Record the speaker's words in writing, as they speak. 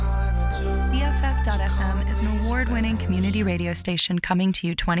BFF.FM is an award-winning community radio station coming to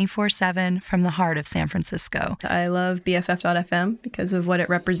you 24/7 from the heart of San Francisco. I love BFF.FM because of what it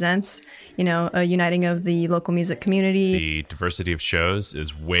represents, a uniting of the local music community. The diversity of shows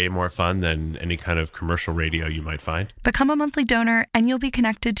is way more fun than any kind of commercial radio you might find. Become a monthly donor and you'll be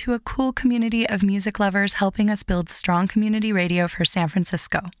connected to a cool community of music lovers helping us build strong community radio for San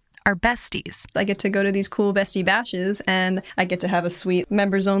Francisco. Our besties. I get to go to these cool bestie bashes and I get to have a sweet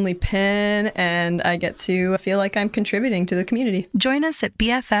members only pin and I get to feel like I'm contributing to the community. Join us at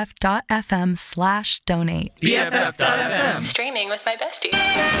bff.fm/donate. BFF.fm. Streaming with my bestie.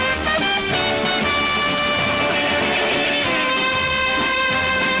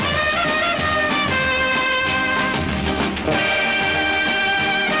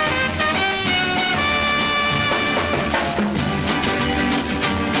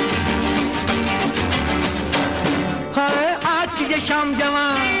 ये शाम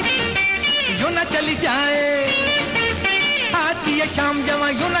जवां यूं न चली जाए आज की ये शाम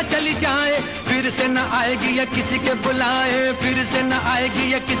जवां यूं न चली जाए फिर से न आएगी या किसी के बुलाए फिर से न आएगी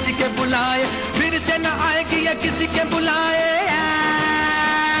या किसी के बुलाए फिर से न आएगी या किसी के बुलाए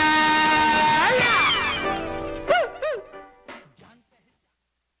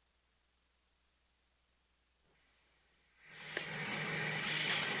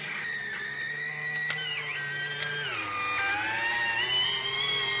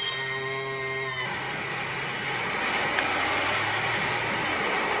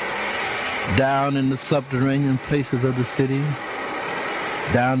Down in the subterranean places of the city,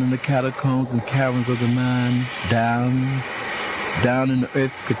 down in the catacombs and caverns of the mind, down in the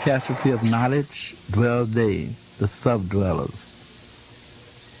earth catastrophe of knowledge, dwell they, the sub-dwellers.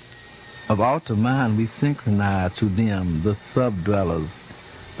 Of outer mind we synchronize to them, the sub-dwellers,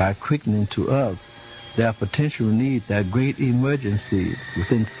 by quickening to us their potential need, their great emergency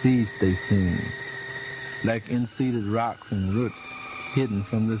within seeds they seem, like in-seeded rocks and roots hidden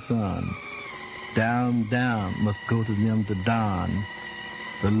from the sun. Down, down must go to them the dawn,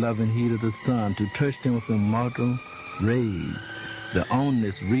 the loving heat of the sun, to touch them with immortal rays. The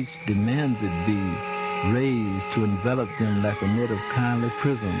onus reached demands it be raised to envelop them like a net of kindly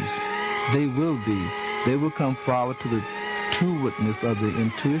prisms. They will come forward to the true witness of the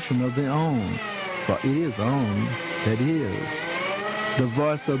intuition of their own, for it is own that is. The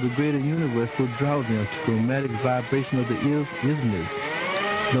voice of the greater universe will draw them to chromatic vibration of the isness.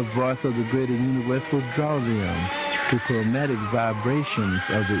 The voice of the greater universe will draw them to chromatic vibrations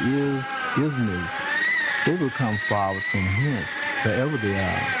of the isness. They will come forward from hence, wherever they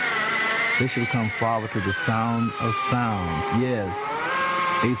are. They shall come forward to the sound of sounds. Yes,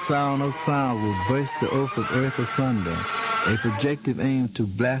 a sound of sound will burst the earth of earth asunder. A projective aim to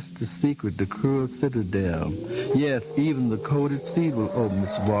blast the secret, the cruel citadel. Yes, even the coded seed will open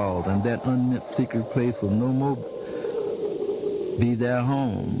its walls, and that unmet secret place will no more be their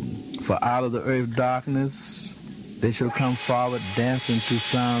home. For out of the earth darkness, they shall come forward dancing to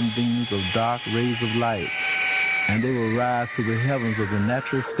sound beams of dark rays of light, and they will rise to the heavens of the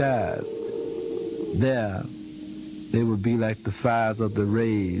natural skies. There, they will be like the fires of the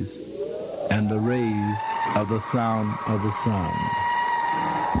rays, and the rays of the sound of the sun.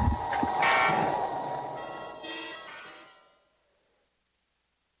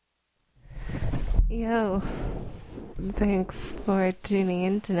 Yo, thanks for tuning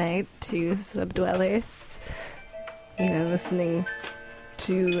in tonight to Subdwellers. Listening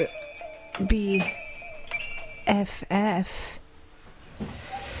to BFF.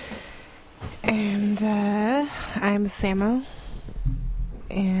 And I'm Samo.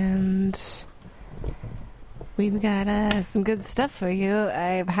 And we've got some good stuff for you.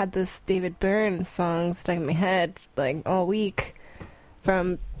 I've had this David Byrne song stuck in my head like all week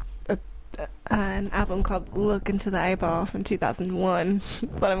from an album called Look Into the Eyeball from 2001.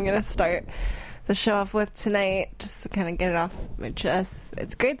 But I'm going to start the show off with tonight just to kind of get it off my chest.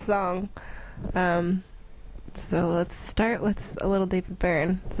 It's a great song. So let's start with a little David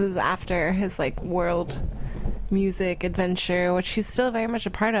Byrne. This is after his world music adventure, which he's still very much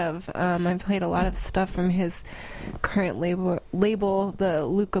a part of. I played a lot of stuff from his current label the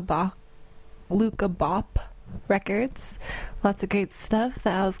Luca Bop Records. Lots of great stuff.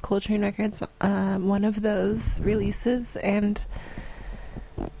 The Alice Coltrane Records, one of those releases. And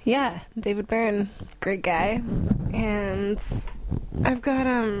yeah, David Byrne, great guy. And I've got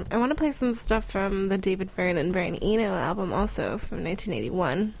I want to play some stuff from the David Byrne and Brian Eno album also from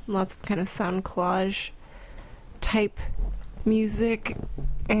 1981. Lots of kind of sound collage type music.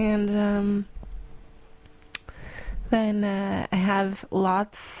 And then I have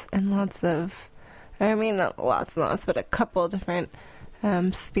lots and lots of, I mean not lots and lots, but a couple different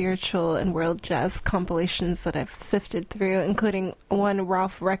spiritual and world jazz compilations that I've sifted through, including one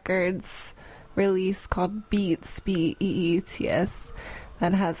Rolf Records release called Beats, Beets,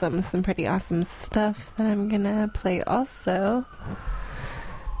 that has some pretty awesome stuff that I'm gonna play also.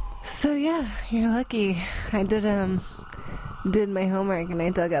 So yeah, you're lucky. I did my homework and I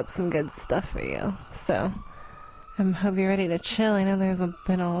dug up some good stuff for you. So I hope you're ready to chill. I know there's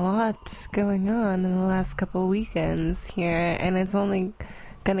been a lot going on in the last couple weekends here, and it's only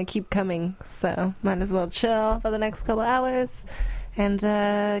gonna keep coming, so might as well chill for the next couple hours and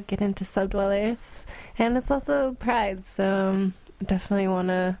get into Subdwellers. And it's also Pride, so definitely want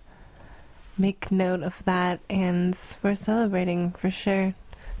to make note of that, and we're celebrating for sure.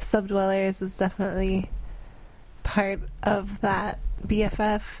 Subdwellers is definitely part of that.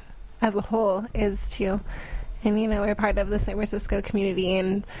 BFF as a whole is too. And, you know, we're part of the San Francisco community,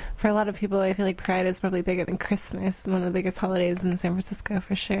 and for a lot of people, I feel like Pride is probably bigger than Christmas. One of the biggest holidays in San Francisco,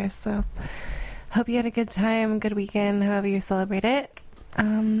 for sure. So, hope you had a good time, good weekend, however you celebrate it.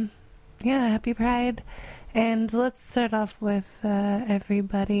 Yeah, happy Pride. And let's start off with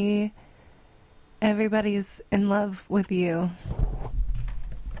Everybody's in Love with You.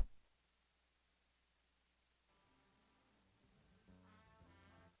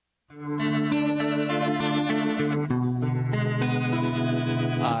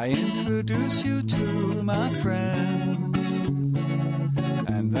 I introduce you to my friends,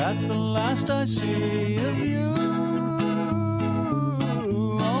 and that's the last I see of you.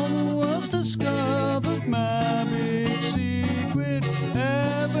 All the world's discovered my big secret.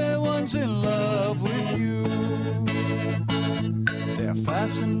 Everyone's in love with you. They're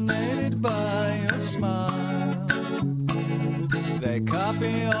fascinated by your smile. They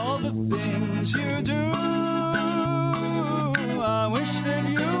copy all the things you do. I wish that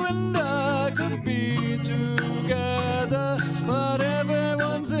you and I could be together, but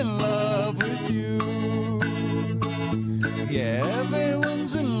everyone's in love with you. Yeah,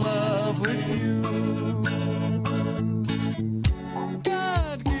 everyone's in love with you.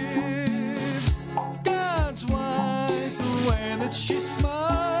 God gives, God's wise. The way that she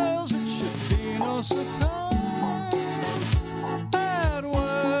smiles, it should be no surprise. At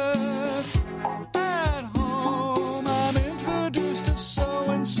work, at home, I'm introduced to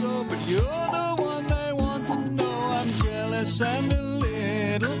so-and-so, but you're the one they want to know. I'm jealous and a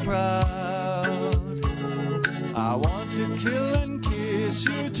little proud. I want to kill and kiss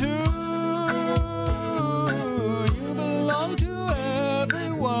you too. You belong to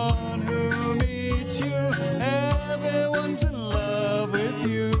everyone who meets you. Everyone's in love with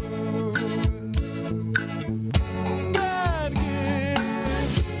you. God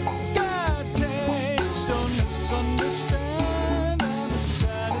gives, God takes, don't misunderstand. I'm a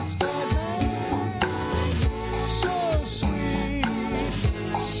satisfied man. So sweet,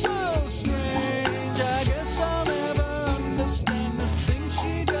 so strange. I guess I'll never understand the things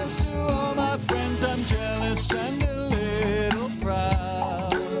she does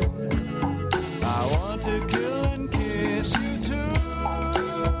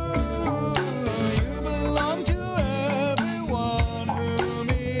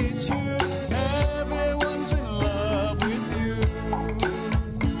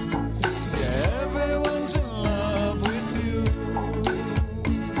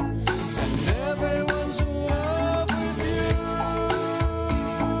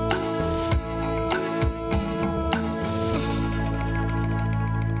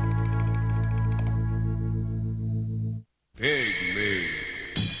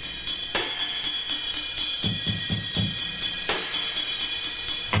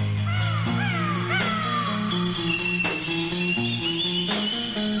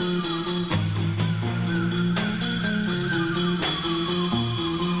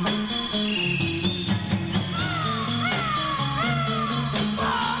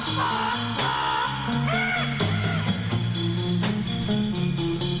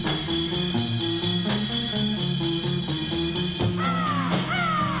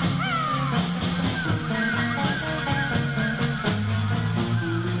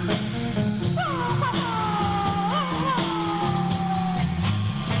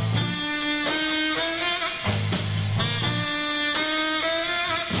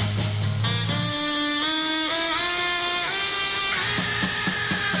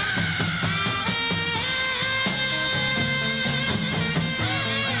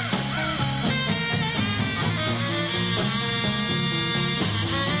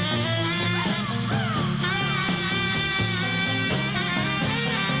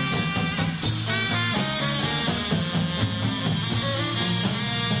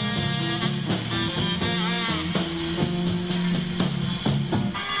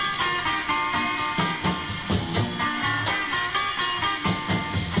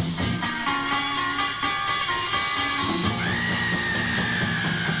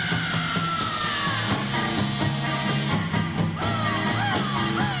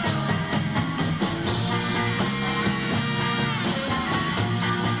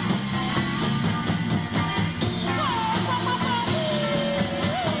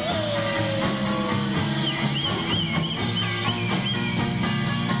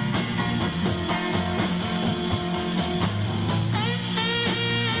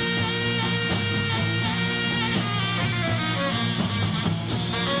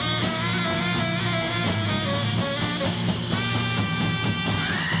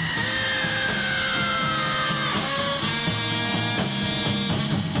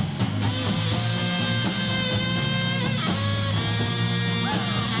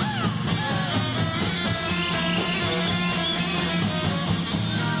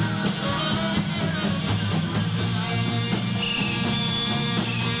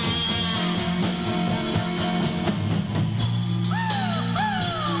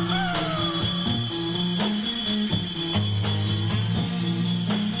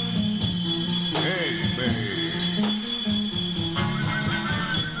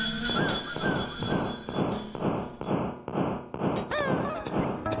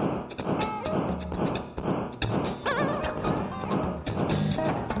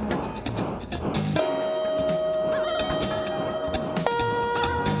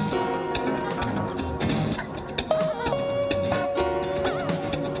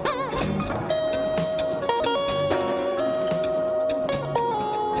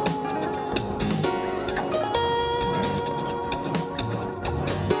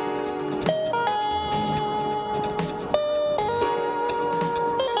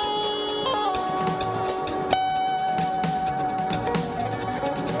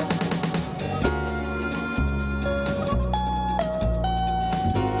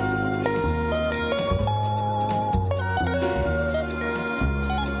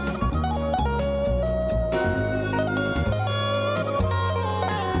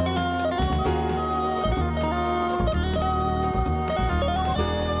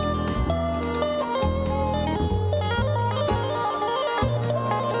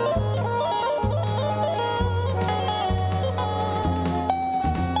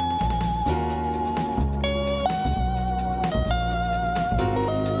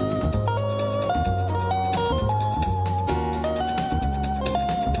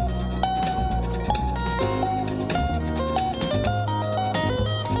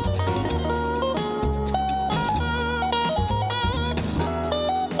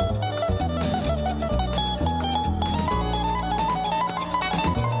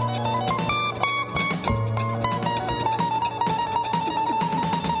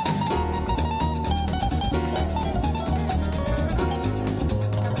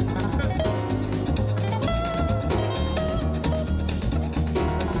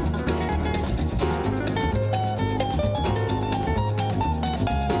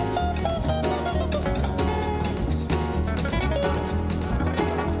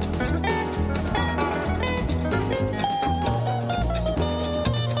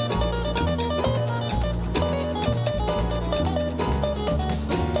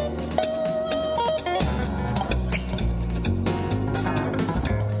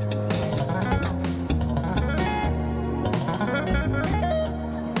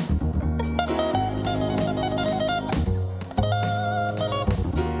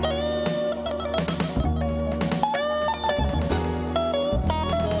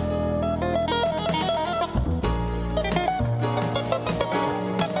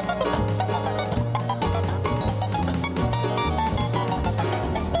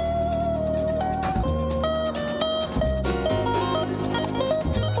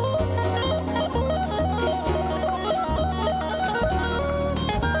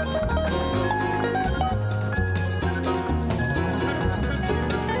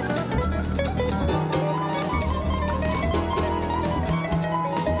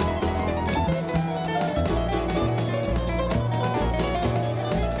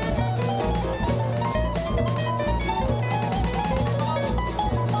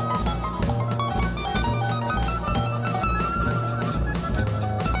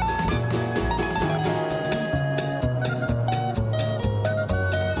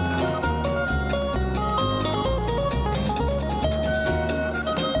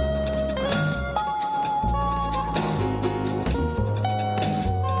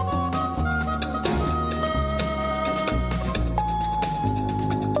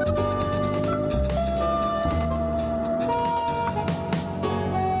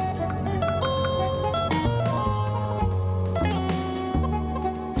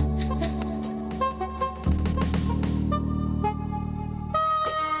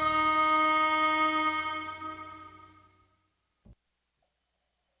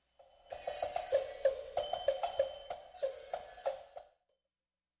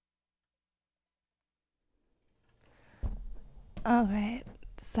All right.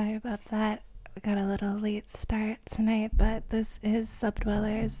 Sorry about that. We got a little late start tonight, but this is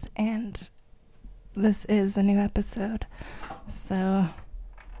Subdwellers, and this is a new episode. So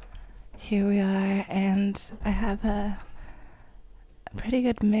here we are, and I have a pretty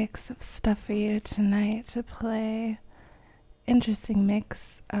good mix of stuff for you tonight to play. Interesting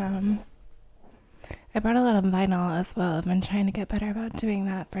mix. I brought a lot of vinyl as well. I've been trying to get better about doing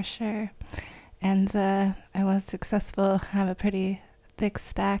that for sure. And I was successful. Have a pretty thick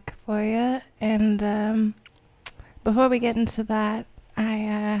stack for you. And before we get into that, I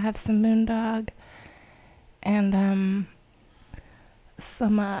have some Moondog and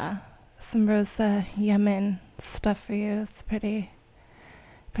some Rosa Yemen stuff for you. It's pretty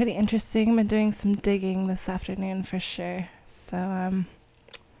interesting. I've been doing some digging this afternoon for sure. So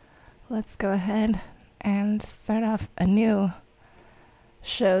let's go ahead and start off a new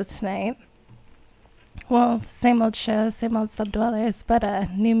show tonight. Well, same old show, same old Subdwellers, but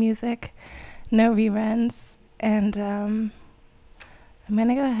new music, no reruns. And I'm going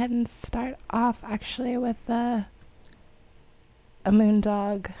to go ahead and start off actually with a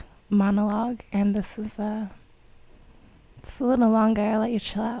Moondog monologue. And this is it's a little longer. I'll let you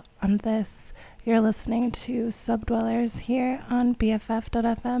chill out on this. You're listening to Subdwellers here on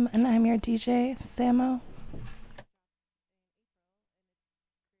BFF.FM, and I'm your DJ, Samo.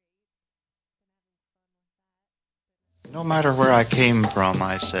 No matter where I came from,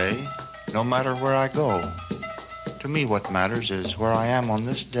 I say, no matter where I go, to me what matters is where I am on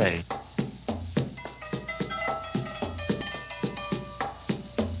this day.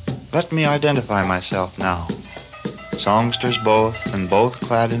 Let me identify myself now. Songsters both, and both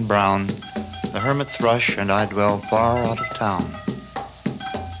clad in brown, the hermit thrush and I dwell far out of town.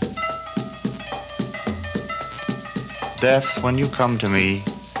 Death, when you come to me,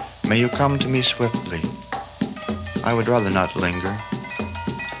 may you come to me swiftly. I would rather not linger,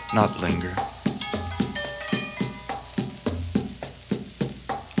 not linger.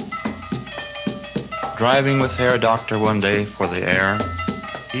 Driving with Herr Doctor one day for the air,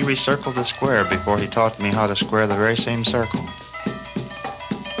 he recircled the square before he taught me how to square the very same circle.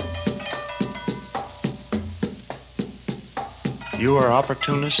 You are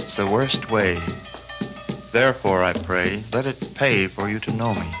opportunists the worst way. Therefore, I pray, let it pay for you to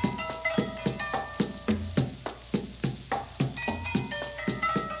know me.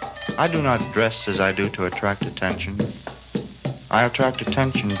 I do not dress as I do to attract attention. I attract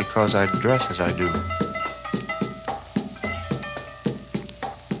attention because I dress as I do.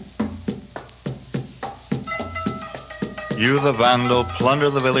 You, the vandal,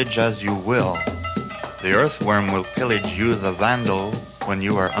 plunder the village as you will. The earthworm will pillage you, the vandal, when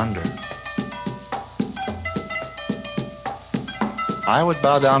you are under. I would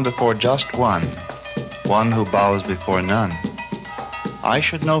bow down before just one who bows before none. I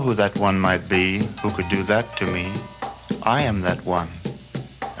should know who that one might be, who could do that to me. I am that one,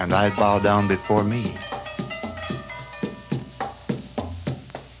 and I bow down before me.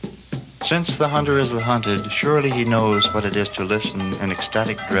 Since the hunter is the hunted, surely he knows what it is to listen in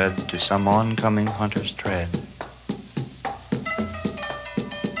ecstatic dread to some oncoming hunter's tread.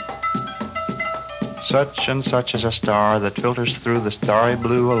 Such and such is a star that filters through the starry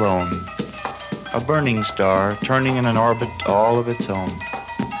blue alone, a burning star turning in an orbit all of its own.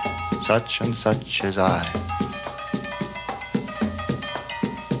 Such and such is I.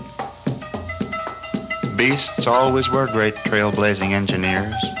 Beasts always were great trailblazing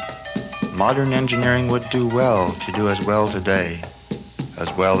engineers. Modern engineering would do well to do as well today,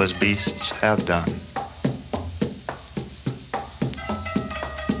 as well as beasts have done.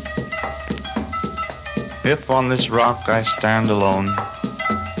 If on this rock I stand alone,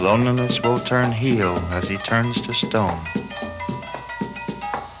 loneliness will turn heel as he turns to stone.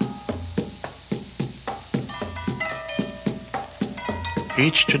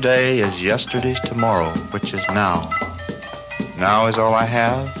 Each today is yesterday's tomorrow, which is now. Now is all I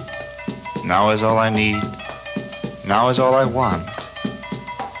have. Now is all I need. Now is all I want.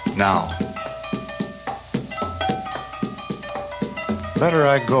 Now. Better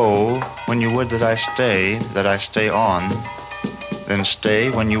I go when you would that I stay on, than stay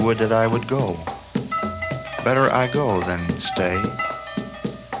when you would that I would go. Better I go than stay.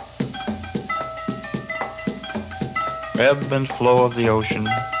 Ebb and flow of the ocean,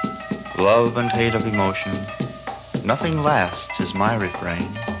 love and hate of emotion, nothing lasts is my refrain.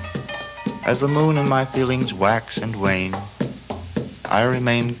 As the moon and my feelings wax and wane, I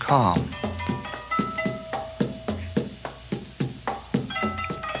remain calm.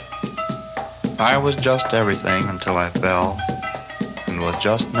 I was just everything until I fell, and was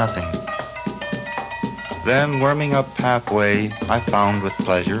just nothing. Then, worming up halfway, I found with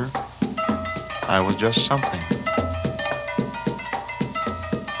pleasure I was just something.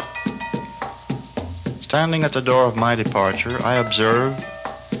 Standing at the door of my departure, I observe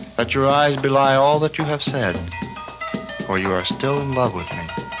that your eyes belie all that you have said, for you are still in love with me.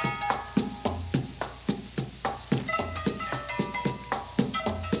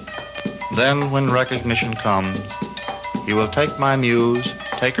 Then, when recognition comes, he will take my muse,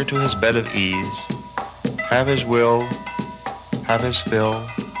 take her to his bed of ease, have his will, have his fill,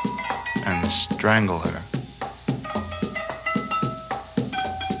 and strangle her.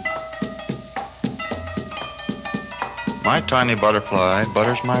 My tiny butterfly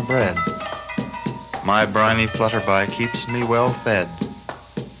butters my bread. My briny flutterby keeps me well fed.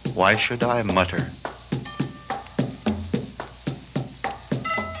 Why should I mutter?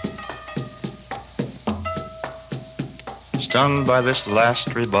 Stunned by this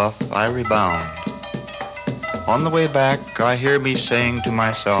last rebuff, I rebound. On the way back, I hear me saying to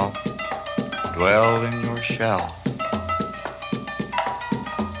myself, dwell in your shell.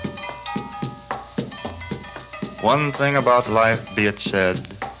 One thing about life, be it said,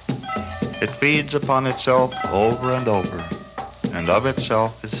 it feeds upon itself over and over, and of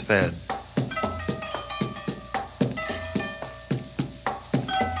itself is fed.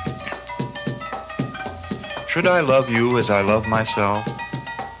 Should I love you as I love myself?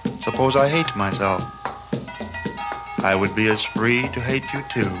 Suppose I hate myself. I would be as free to hate you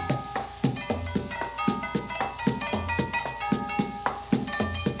too.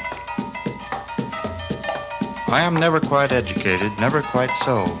 I am never quite educated, never quite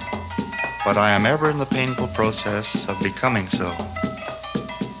so, but I am ever in the painful process of becoming so.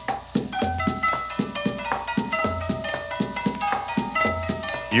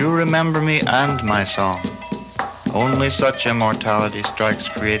 You remember me and my song. Only such immortality strikes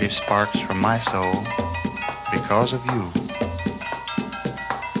creative sparks from my soul because of you.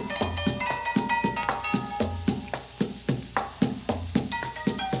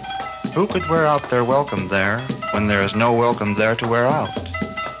 Who could wear out their welcome there when there is no welcome there to wear out?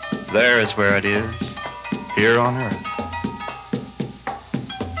 There is where it is, here on earth.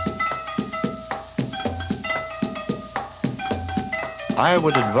 I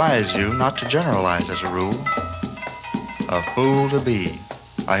would advise you not to generalize as a rule. A fool to be.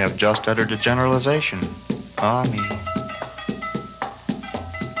 I have just uttered a generalization. Ah, me.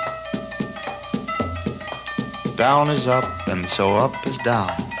 Down is up, and so up is down,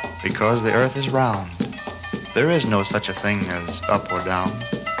 because the earth is round. There is no such a thing as up or down.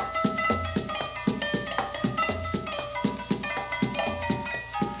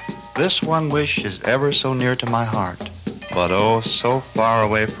 This one wish is ever so near to my heart, but oh, so far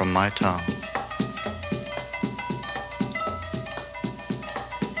away from my tongue.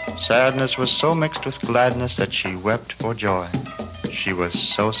 Sadness was so mixed with gladness that she wept for joy. She was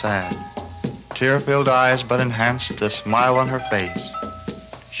so sad. Tear-filled eyes but enhanced the smile on her face.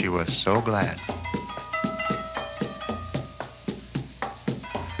 She was so glad.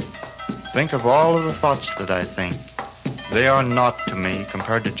 Think of all of the thoughts that I think. They are naught to me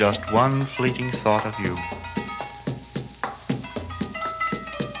compared to just one fleeting thought of you.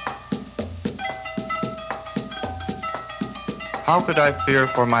 How could I fear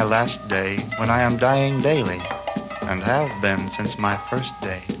for my last day when I am dying daily, and have been since my first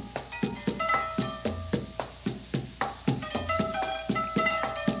day?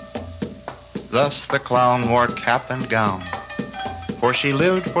 Thus the clown wore cap and gown, for she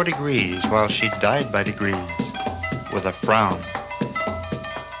lived for degrees while she died by degrees, with a frown.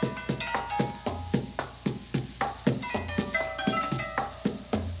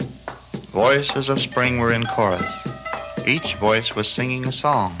 Voices of spring were in chorus. Each voice was singing a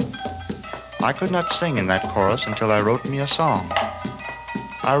song. I could not sing in that chorus until I wrote me a song.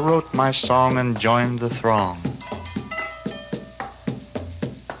 I wrote my song and joined the throng.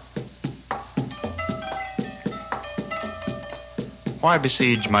 Why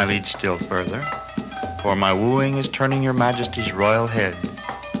besiege my liege still further? For my wooing is turning your majesty's royal head,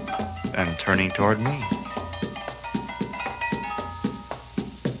 and turning toward me.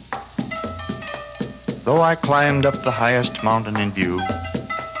 Though I climbed up the highest mountain in view,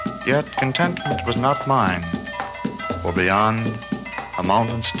 yet contentment was not mine, for beyond, a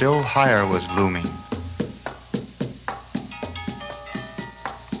mountain still higher was looming.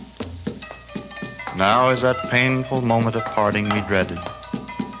 Now is that painful moment of parting we dreaded.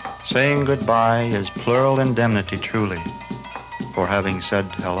 Saying goodbye is plural indemnity truly, for having said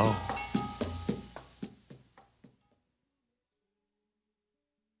hello.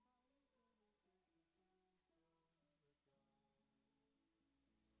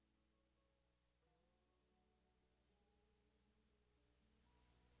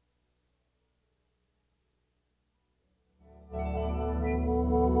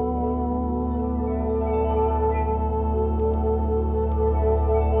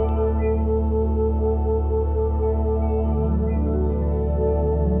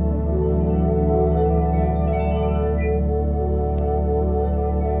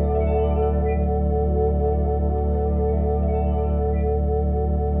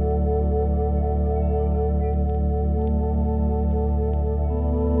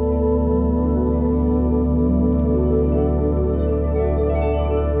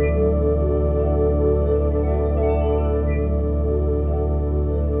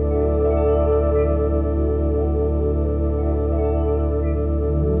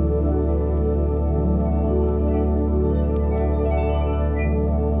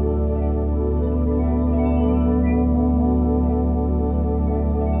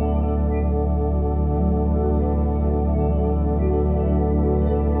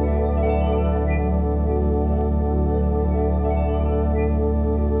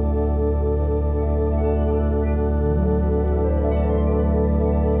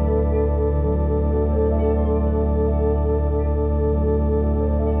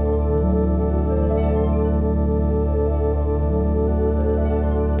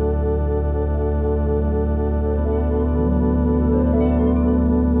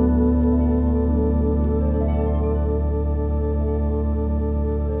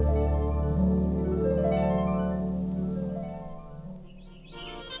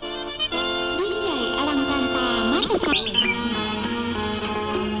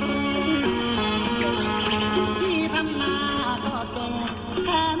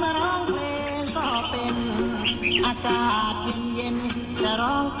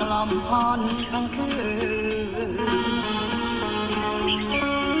 ร้องกล่อมพรทั้งคืน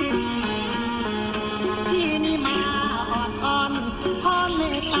ที่นี่มาอ่อนพรเม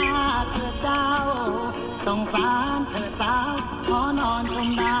ตตาเธอเจ้าสงสารเธอสาวขอนอนชม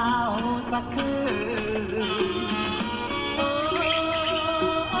ดาวสักคืน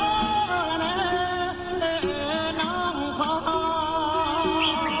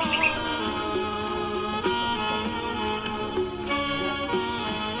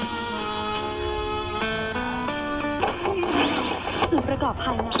ประกอบภ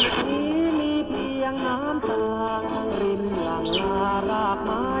ายในนี้มีเพียงน้ำตารินหลั่งมารากไ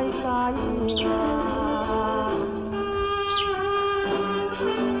ม้ใสงาม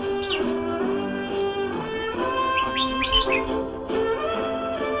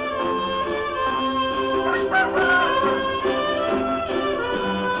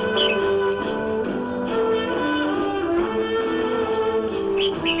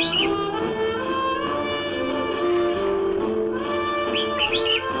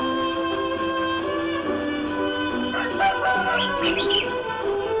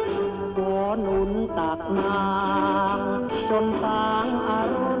หนุนตักนางจนสางอ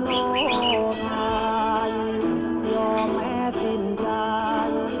รุณโอไทยยอมแม้สิ้นใจ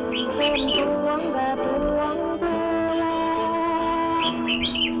เป็นสวงแด่ปวงเทว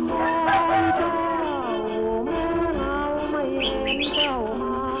าขอเจ้าแม้เราไม่เห็นเจ้าม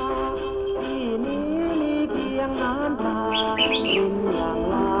าที่นี้มีเพียงน้ำตารินหลั่ง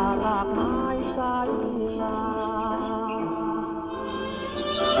ลารากไม้ใสงาม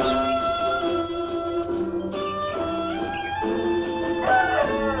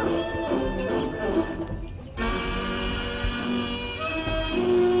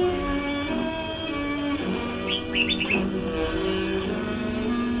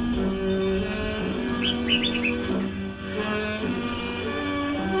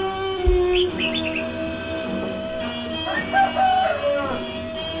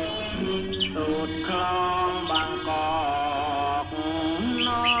สุดคลองบางกอก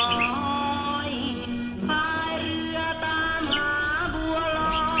น้อยพายเรือตามหาบัวล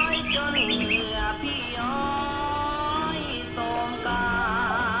อยจนเหงื่อพี่ย้อยโสมกา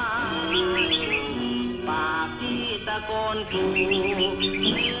ปากที่ตะโกนกลู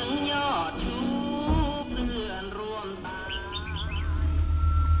ถึงยอดชูเพื่อนร่วมตา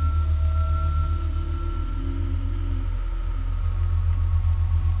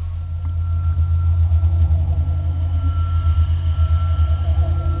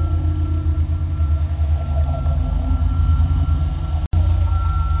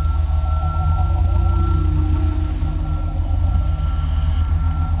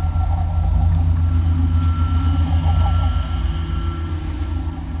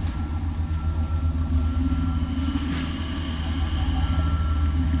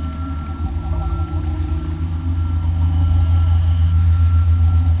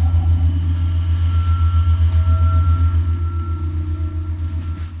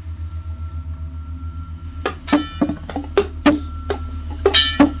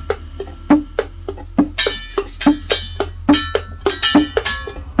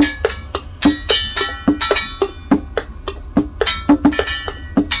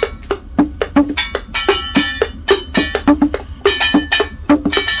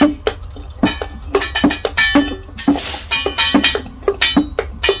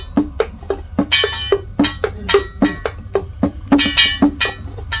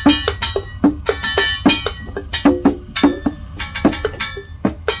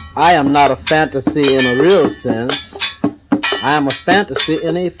I am not a fantasy in a real sense. I am a fantasy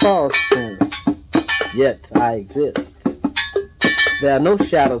in a false sense. Yet I exist. There are no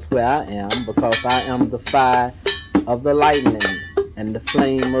shadows where I am, because I am the fire of the lightning and the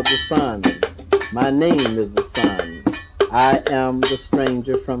flame of the sun. My name is the sun. I am the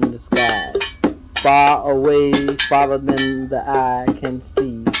stranger from the sky. Far away, farther than the eye can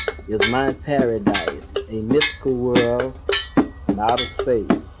see, is my paradise, a mystical world in outer space.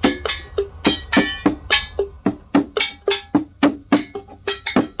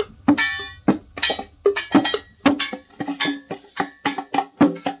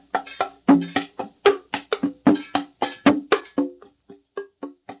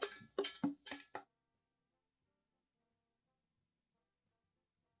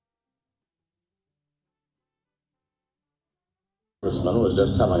 Congressman was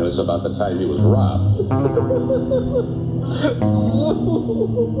just telling us about the time he was robbed.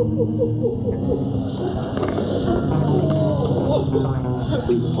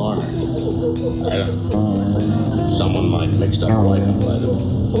 Who's farmer? I don't know. Someone might mixed up right and right.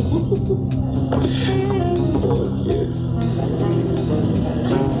 Poor kid.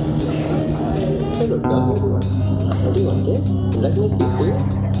 What do you want, yes? Let me keep you.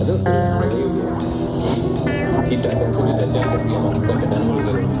 Tidak akan sulit dan jangan menyelamatkan dengan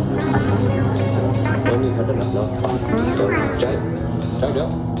mulut. Only had enough now. So, Joe,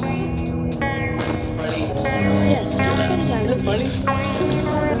 Yes, look, Birdy.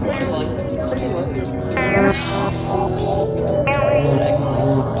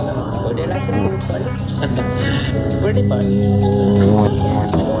 Would you like to do pretty fun?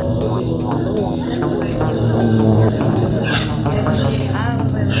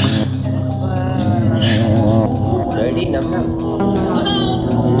 Birdy num num.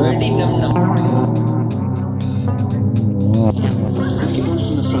 Birdy num num.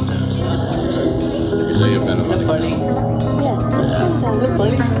 So you've been on Look, Birdy. Look,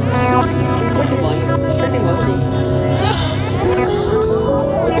 Birdy. Pretty boy. Pretty monkey.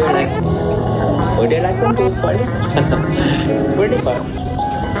 Would you like some food, Birdy? Pretty fun.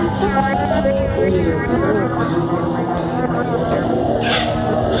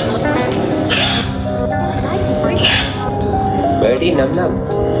 Birdy num num.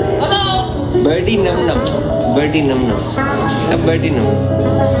 Birdy num num. Birdy num num. A birdie num.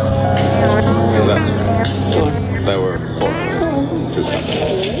 That were four.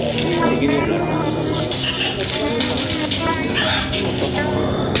 Give me a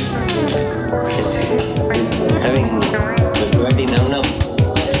having the birdie num num.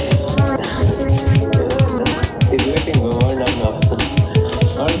 He's waiting for more num num.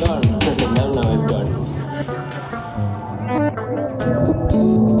 All gone. Num num is gone.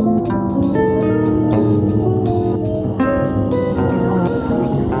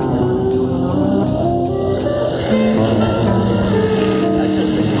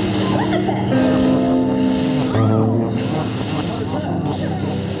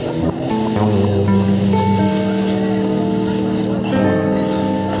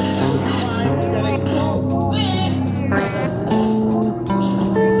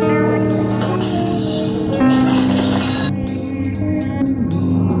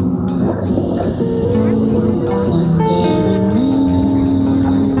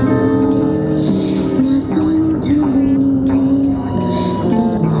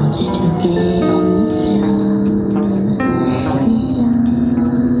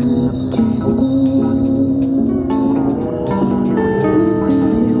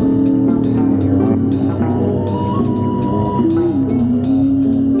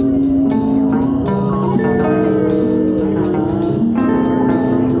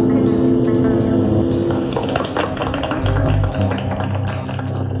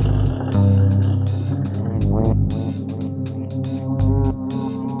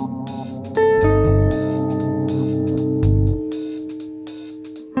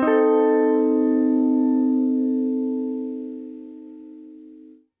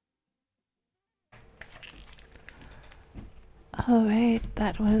 All right,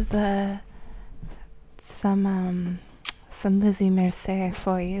 that was some Lizzie Mercer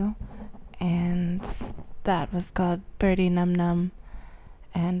for you, and that was called Birdie Num Num,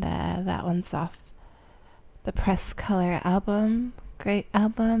 and that one's off the Press Color album. Great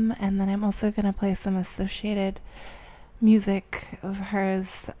album. And then I'm also gonna play some associated music of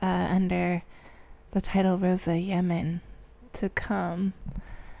hers under the title Rosa Yemen to come.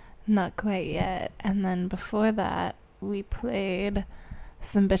 Not quite yet. And then before that, we played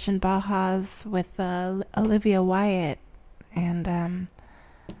some Bitchin' Bajas with Olivia Wyatt and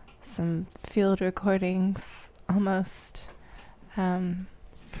some field recordings almost.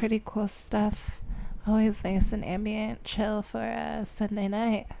 Pretty cool stuff. Always nice and ambient, chill for a Sunday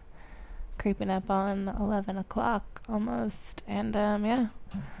night. Creeping up on 11 o'clock almost. And yeah,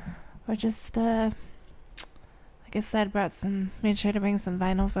 we're just, like I said, made sure to bring some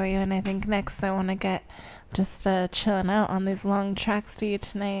vinyl for you. And I think next I want to get just chilling out on these long tracks for you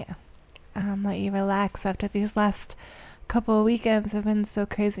tonight. Let you relax after these last couple of weekends have been so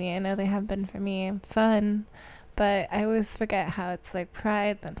crazy. I know they have been for me. Fun. But I always forget how it's like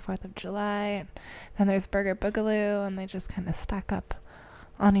Pride, then 4th of July, and then there's Burger Boogaloo, and they just kind of stack up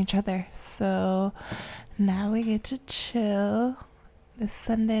on each other. So now we get to chill this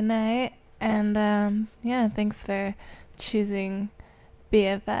Sunday night. And yeah, thanks for choosing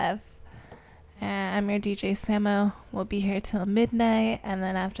BFF. I'm your DJ Samo. We'll be here till midnight, and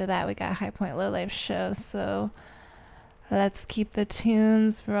then after that we got High Point Low Life show. So let's keep the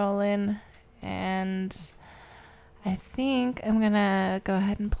tunes rolling, and I think I'm gonna go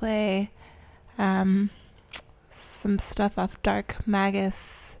ahead and play some stuff off Dark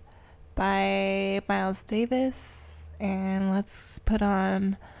Magus by Miles Davis, and let's put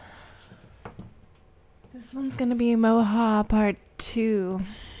on, this one's gonna be Moha Part 2.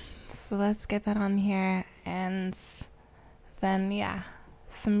 So let's get that on here. And then, yeah,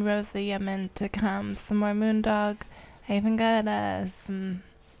 some Rosa Yemen to come. Some more Moondog. I even got some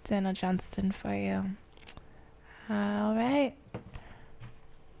Daniel Johnston for you. All right.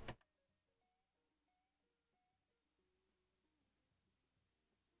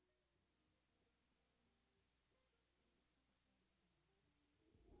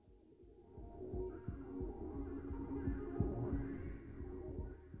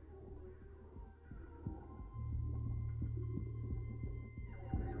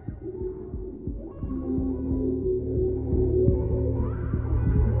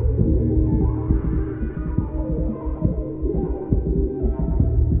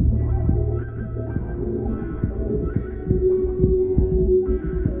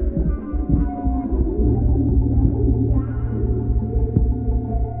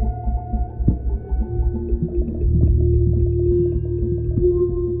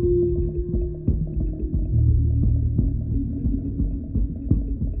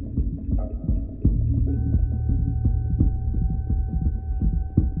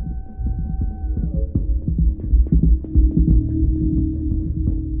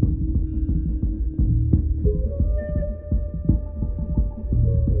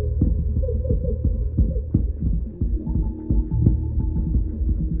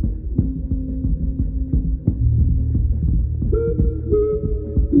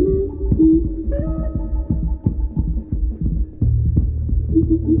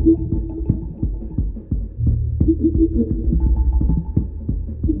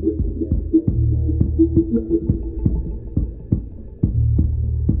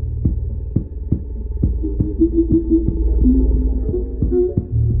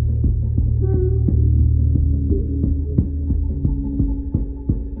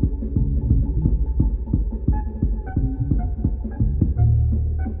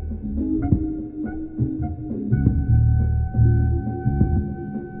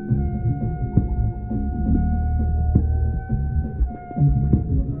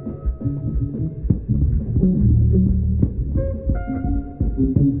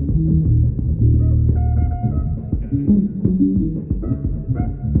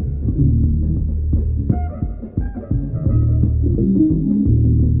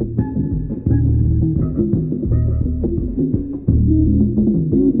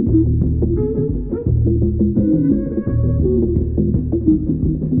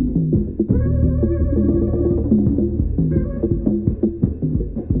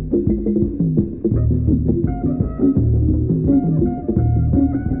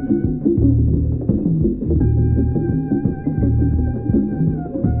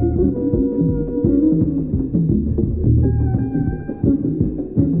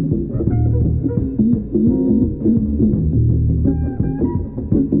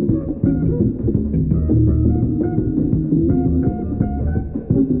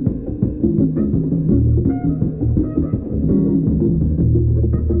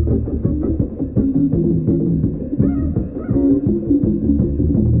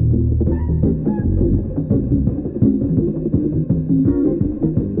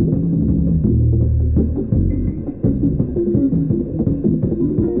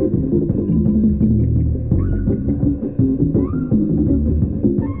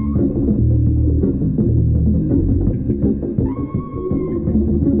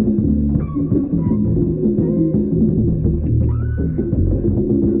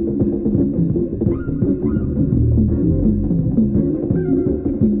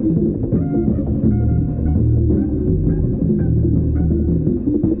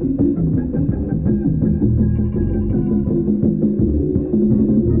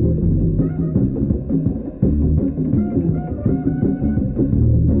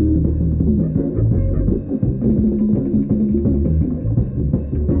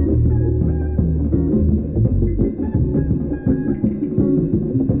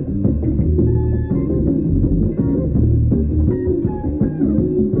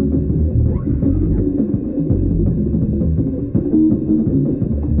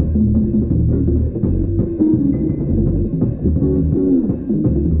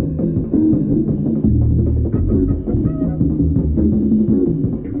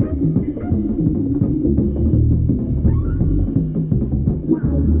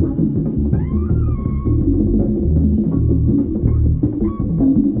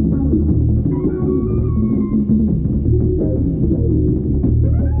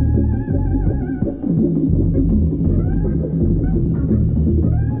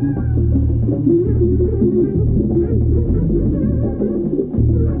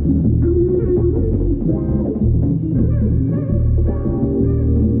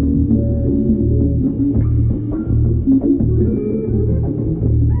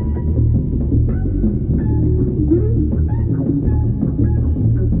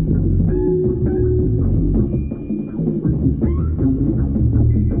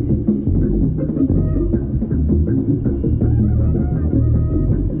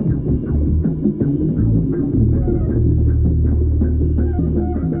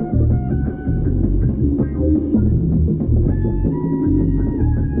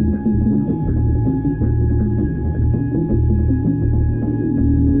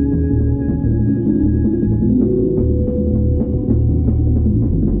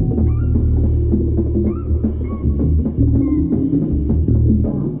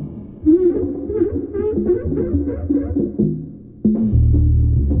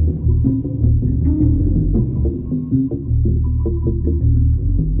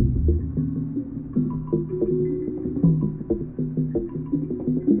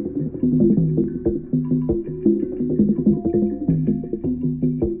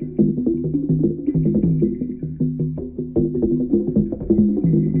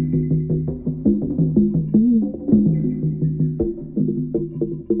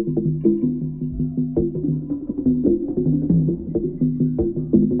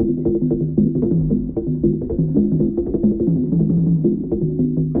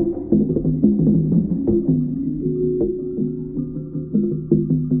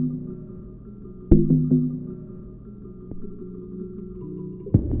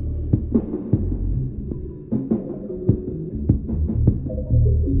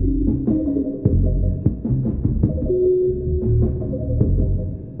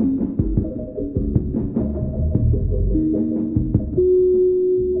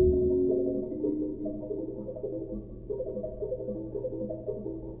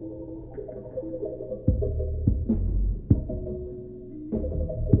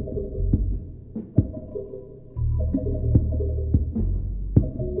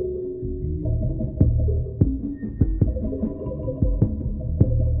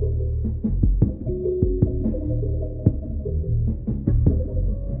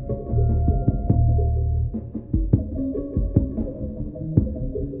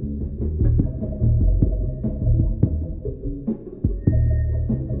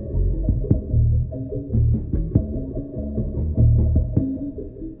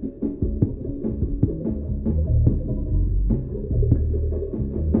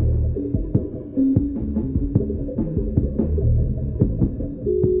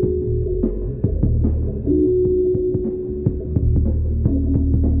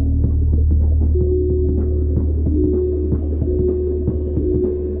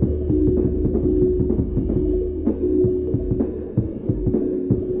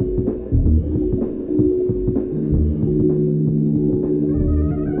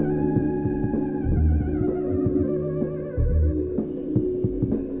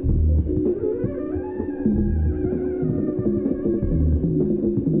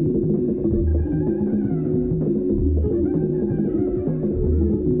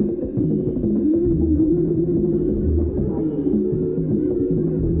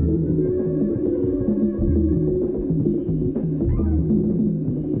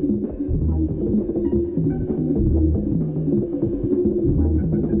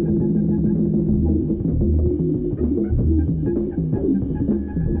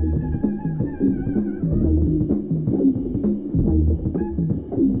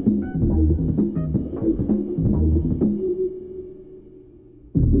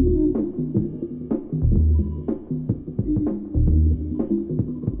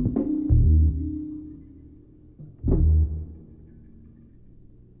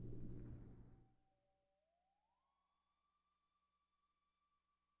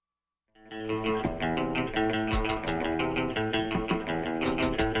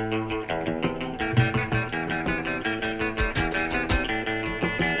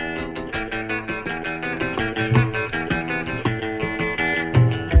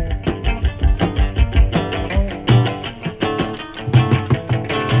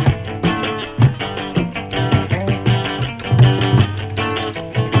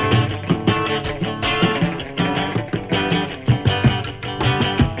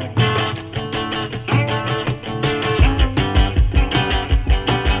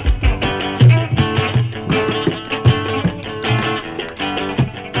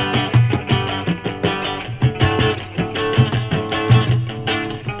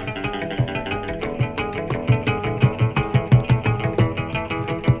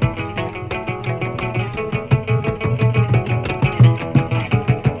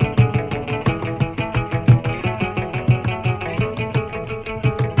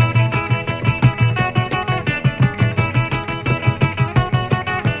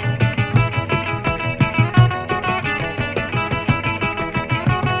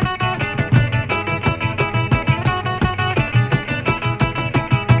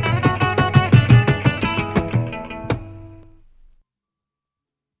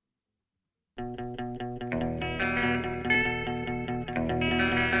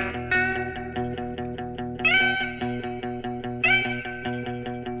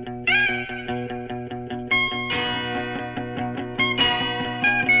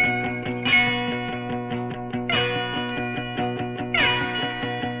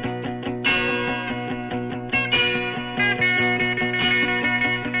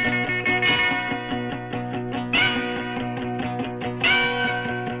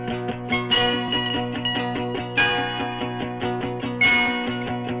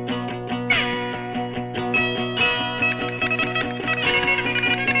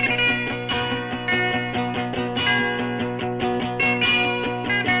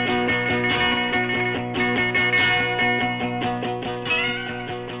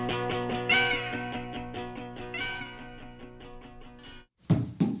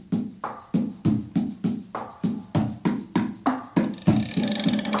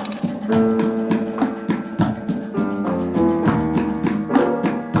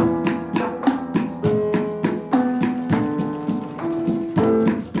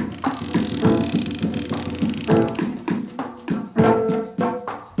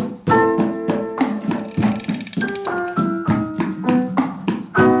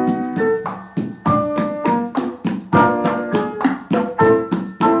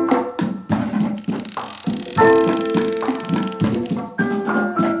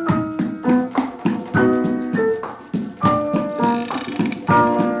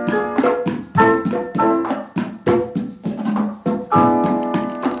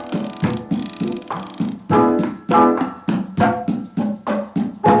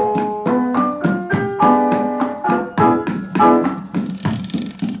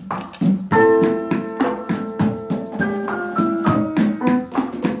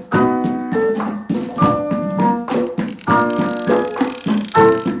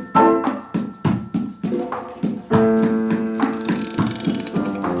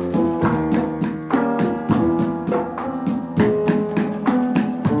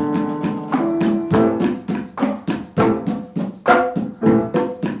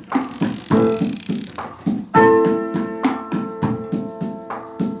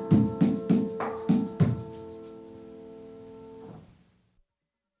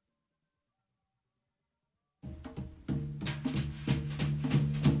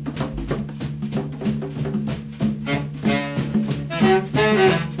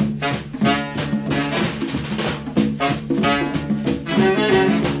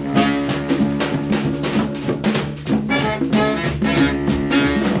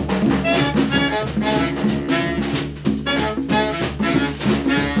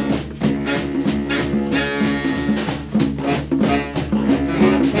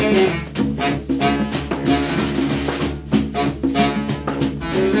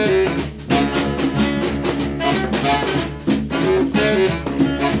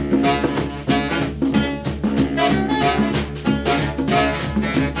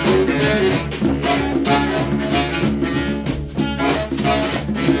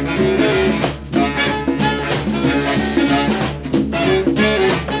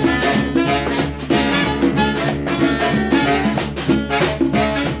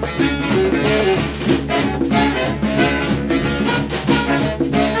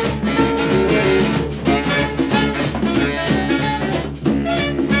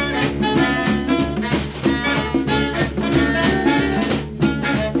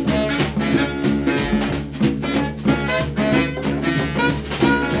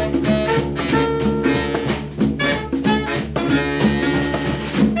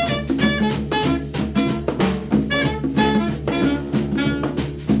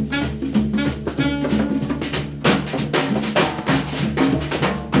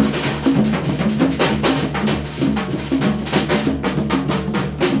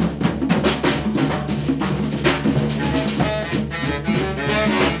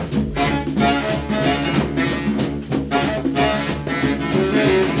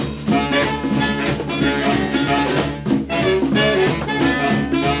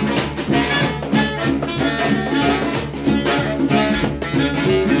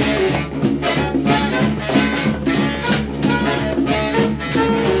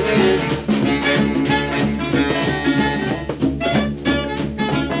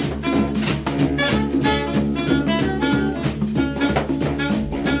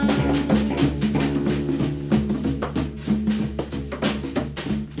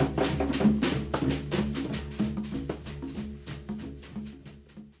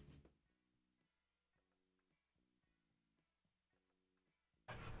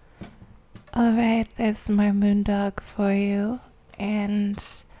 Alright, there's some more Moondog for you. And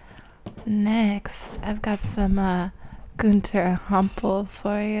next, I've got some Gunter Hampel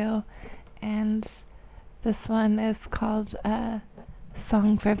for you. And this one is called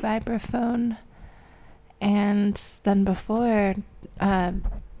Song for Vibraphone. And then before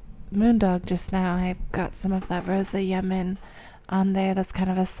Moondog just now, I got some of that Rosa Yemen on there. That's kind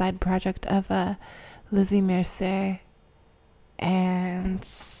of a side project of Lizzie Mercer. And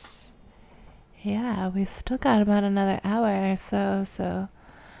yeah, we still got about another hour or so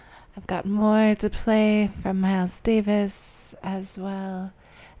I've got more to play from Miles Davis, as well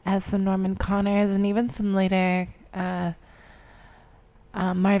as some Norman Connors, and even some later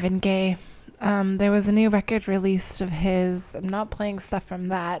Marvin Gaye. There was a new record released of his. I'm not playing stuff from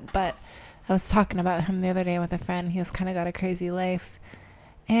that, but I was talking about him the other day with a friend. He's kind of got a crazy life,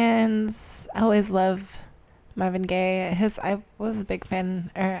 and I always love Marvin Gaye. I was a big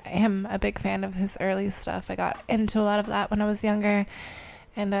fan, or am a big fan of his early stuff. I got into a lot of that when I was younger,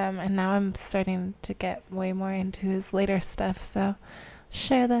 and now I'm starting to get way more into his later stuff. So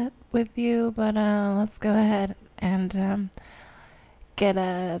share that with you. But let's go ahead and get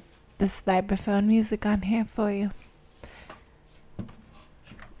this vibraphone music on here for you.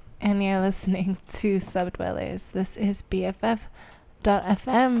 And you're listening to Subdwellers. This is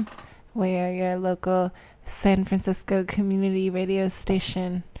BFF.FM. We are your local San Francisco community radio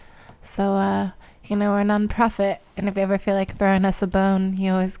station. So, we're a non-profit, and if you ever feel like throwing us a bone,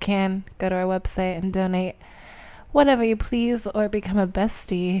 you always can go to our website and donate whatever you please, or become a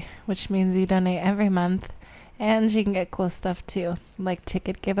bestie, which means you donate every month, and you can get cool stuff too, like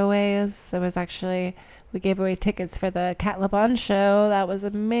ticket giveaways. We gave away tickets for the Cat LeBon show. That was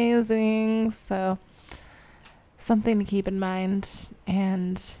amazing. So, something to keep in mind.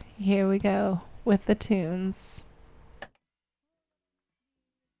 And here we go with the tunes.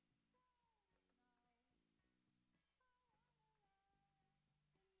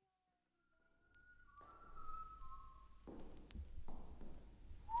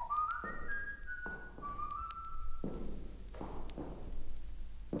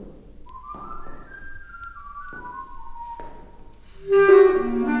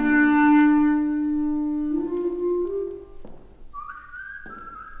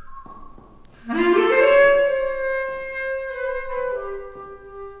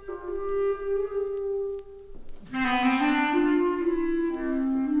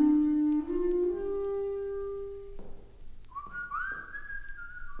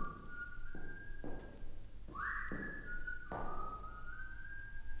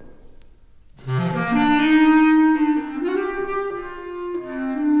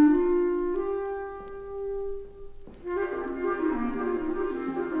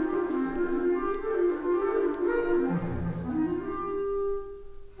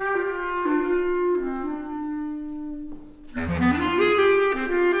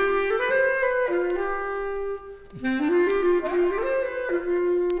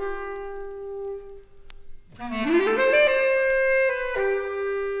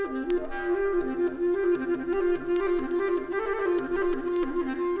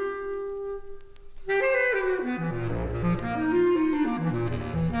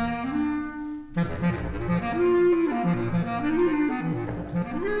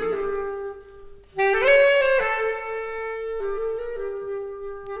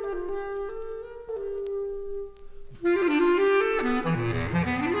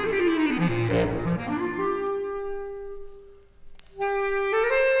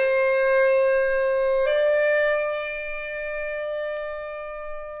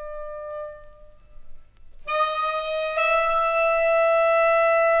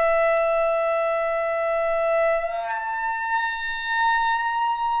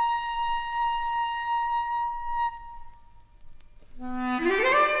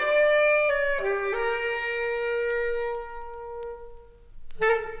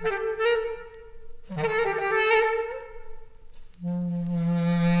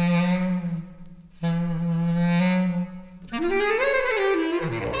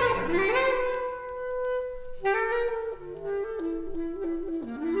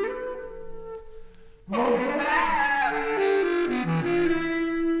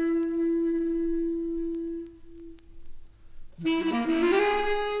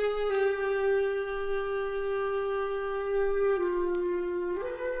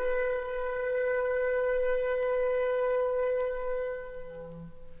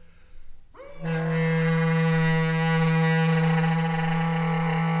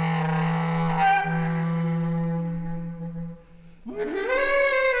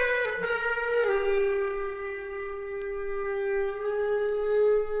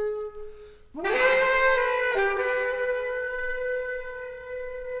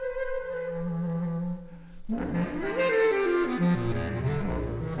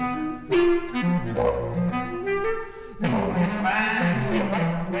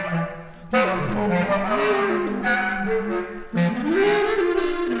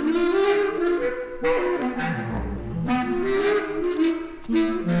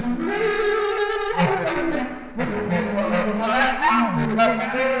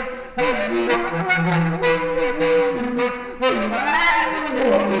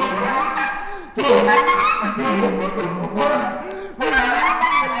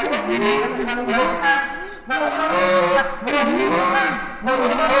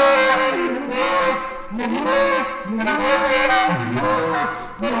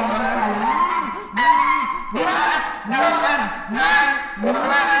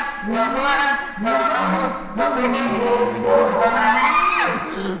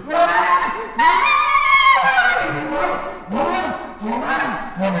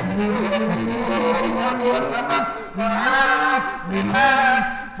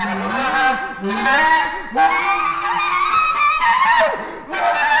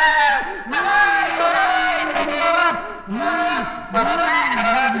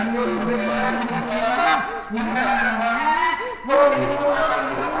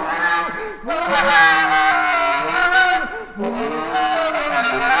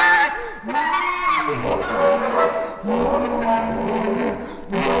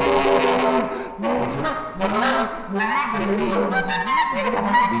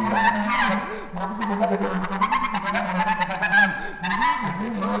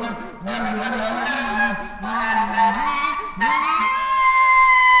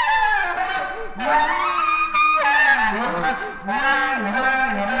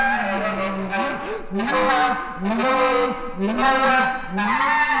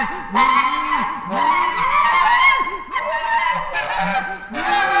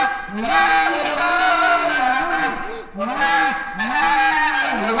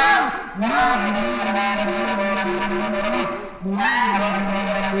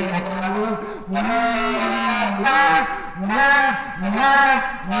 Wow.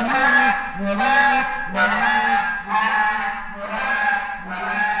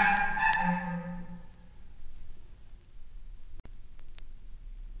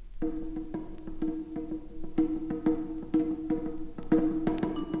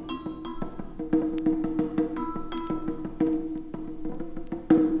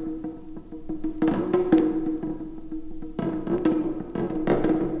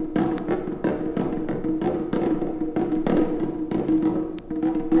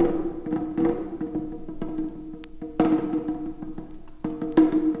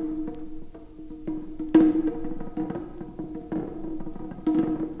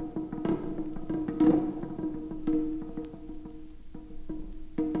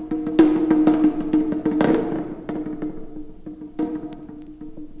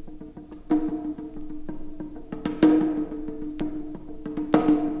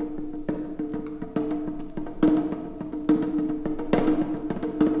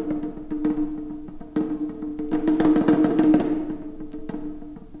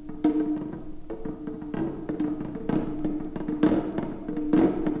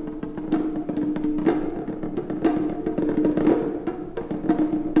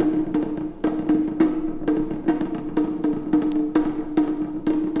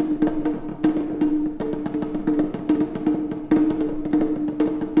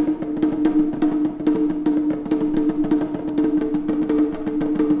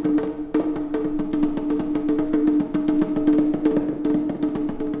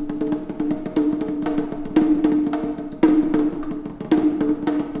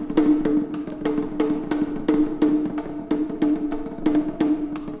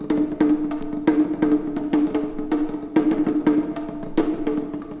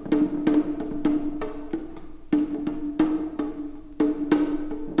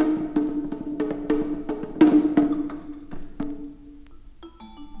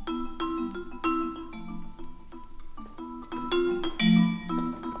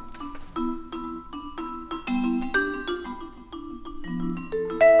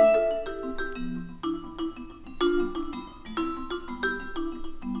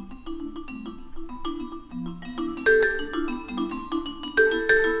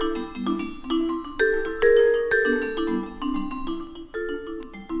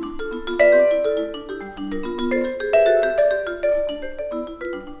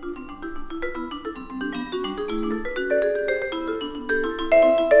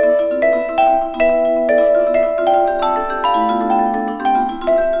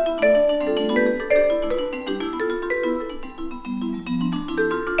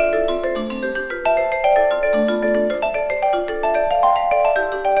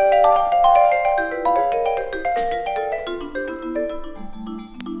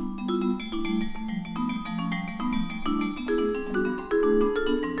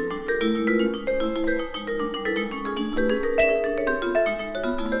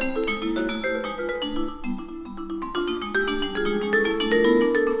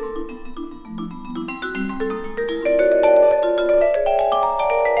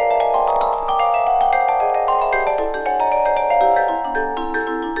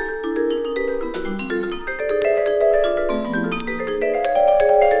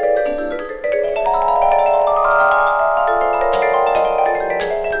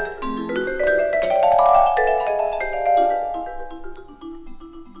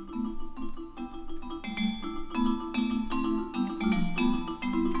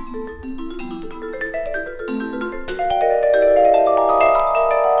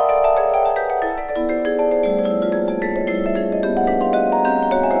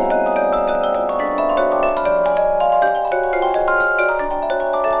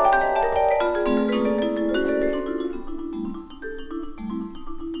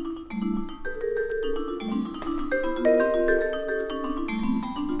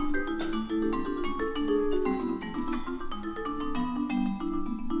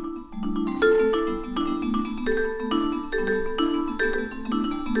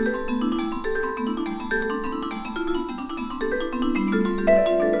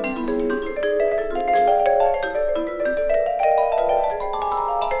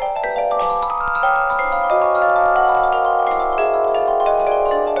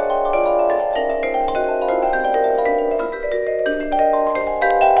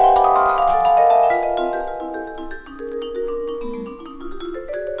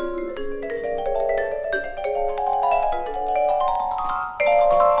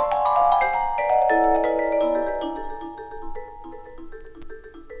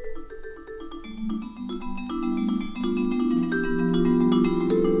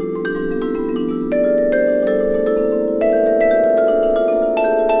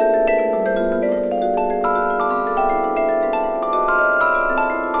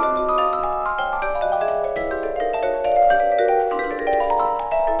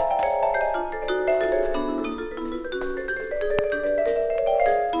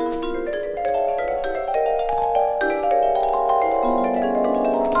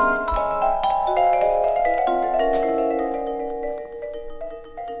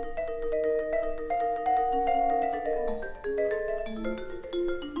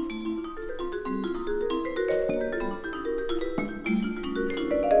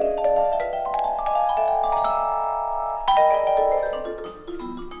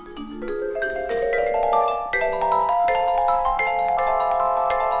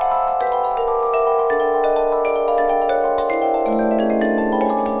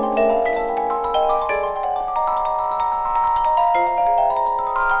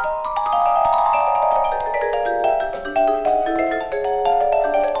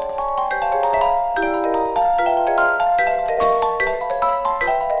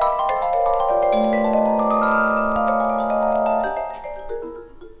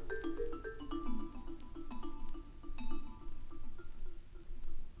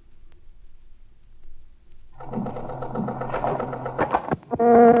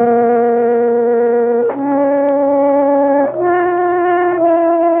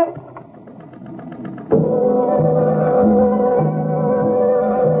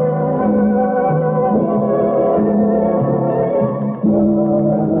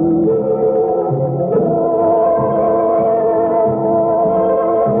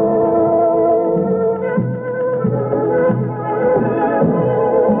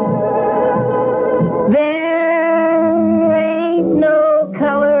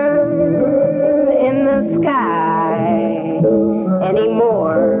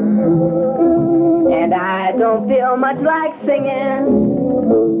 anymore. And I don't feel much like singing.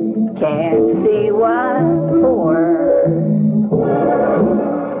 Can't see what for.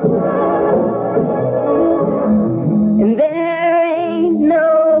 And there ain't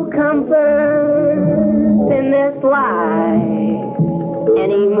no comfort in this life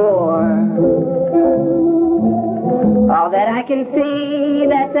anymore. All that I can see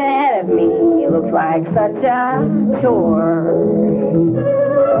that's ahead of me looks like such a chore.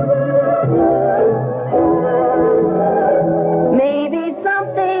 Maybe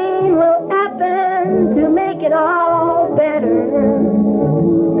something will happen to make it all better.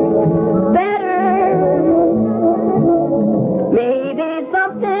 Maybe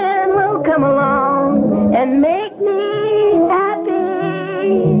something will come along and make me happy.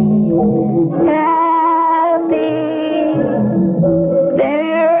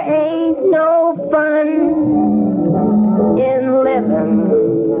 There ain't no fun in living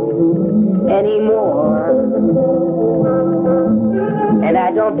anymore. And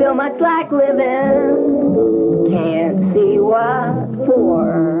I don't feel much like living. Can't see what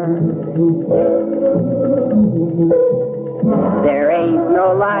for. There ain't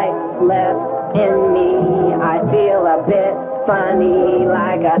no life left in me. I feel a bit funny,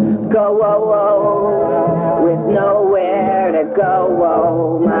 like a go-oh-oh, with nowhere to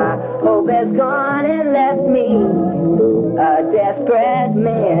go-oh. My hope has gone and left me a desperate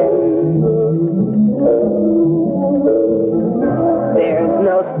man. There's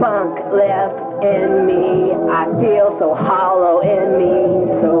no spunk left in me. I feel so hollow in me,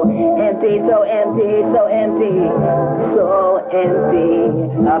 so empty, so empty, so empty, so empty.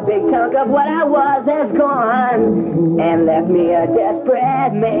 A big chunk of what I was has gone and left me a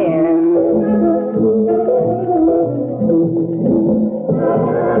desperate man.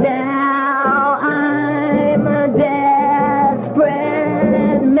 Now I'm a desperate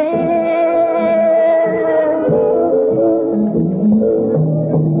man.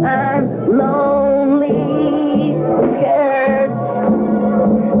 I'm lonely, scared,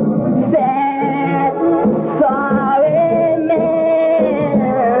 sad, sorry man.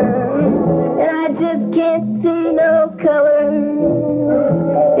 And I just can't see no color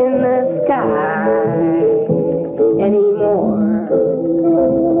in the sky anymore.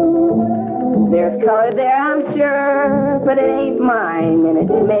 There's color there, I'm sure, but it ain't mine, and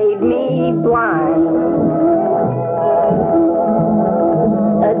it's made me blind.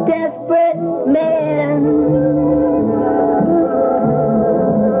 A desperate man.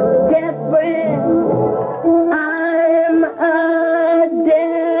 Desperate. I'm a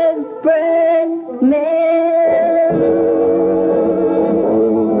desperate man.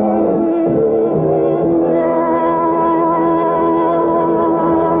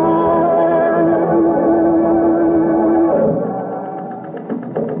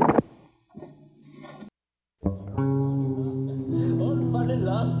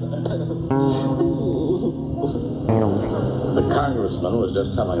 The congressman was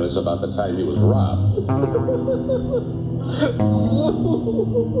just telling us about the time he was robbed.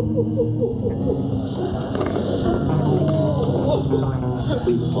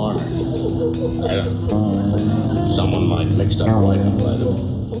 Who's the foreigner? I don't know. Someone might mixed up right up by them.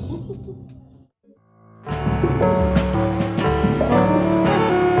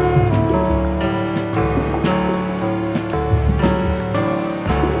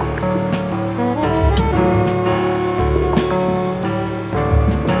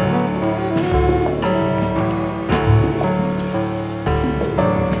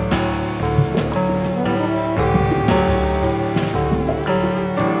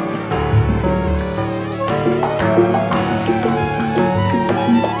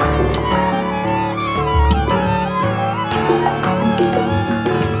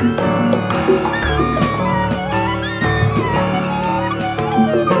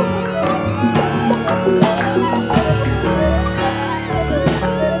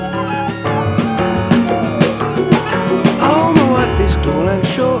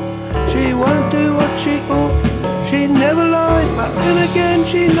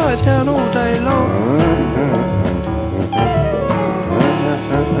 She lies down all day long.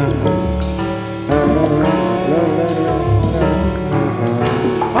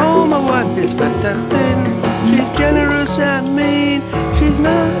 Oh, my wife is fat and thin. She's generous and mean. She's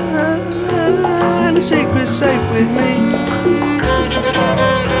not, and the secret's safe with me.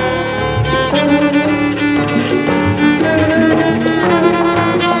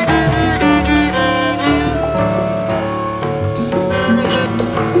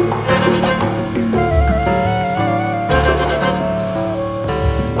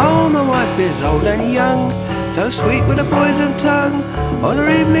 Is old and young, so sweet with a poison tongue. On her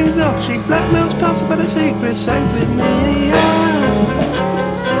evenings off, she blackmails cops, but a secret's safe with me.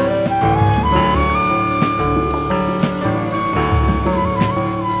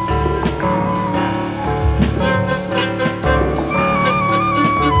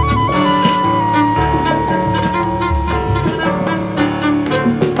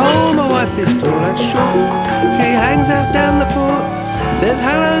 Oh, my wife is tall and short. She hangs out down the port. Says,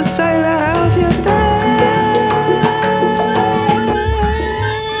 hello, sailor, how's your day?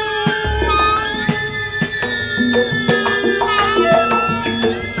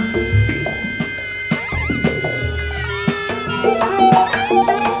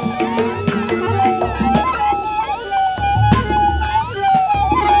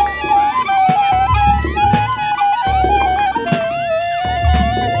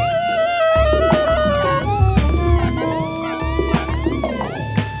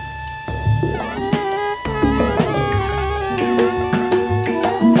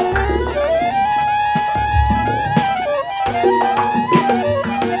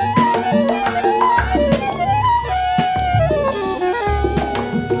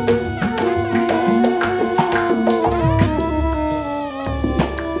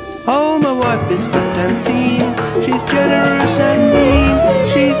 Oh, my wife is fat and thin. She's generous and mean.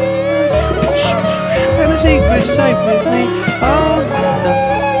 She's and a secret safe with me. Oh.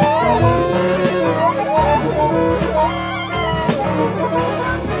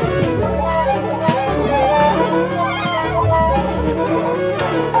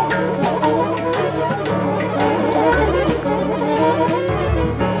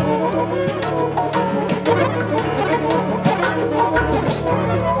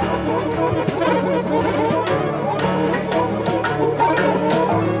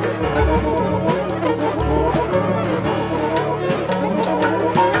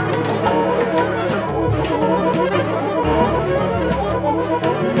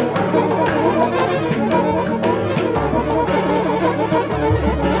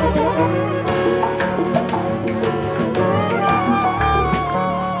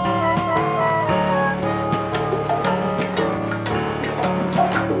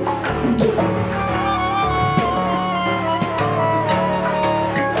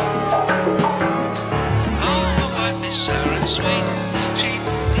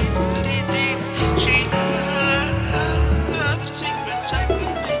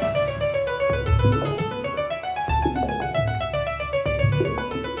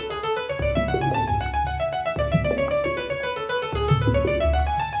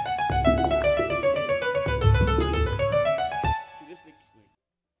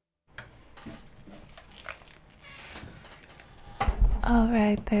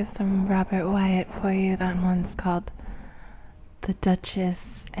 Alright, there's some Robert Wyatt for you. That one's called The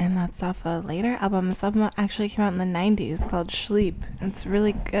Duchess, and that's off a later album. This album actually came out in the 90s called Sleep. It's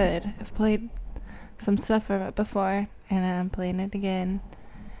really good. I've played some stuff from it before, and I'm playing it again.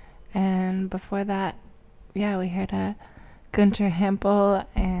 And before that, yeah, we heard Gunter Hempel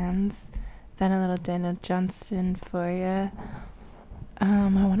and then a little Daniel Johnston for you. I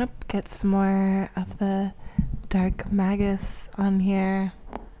want to get some more of the Dark Magus on here.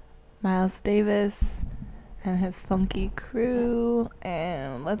 Miles Davis and his funky crew.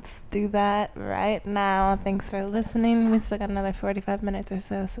 And let's do that right now. Thanks for listening. We still got another 45 minutes or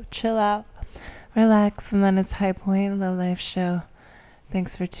so chill out, relax, and then it's High Point Low Life Show.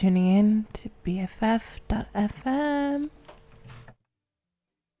 Thanks for tuning in to BFF.FM.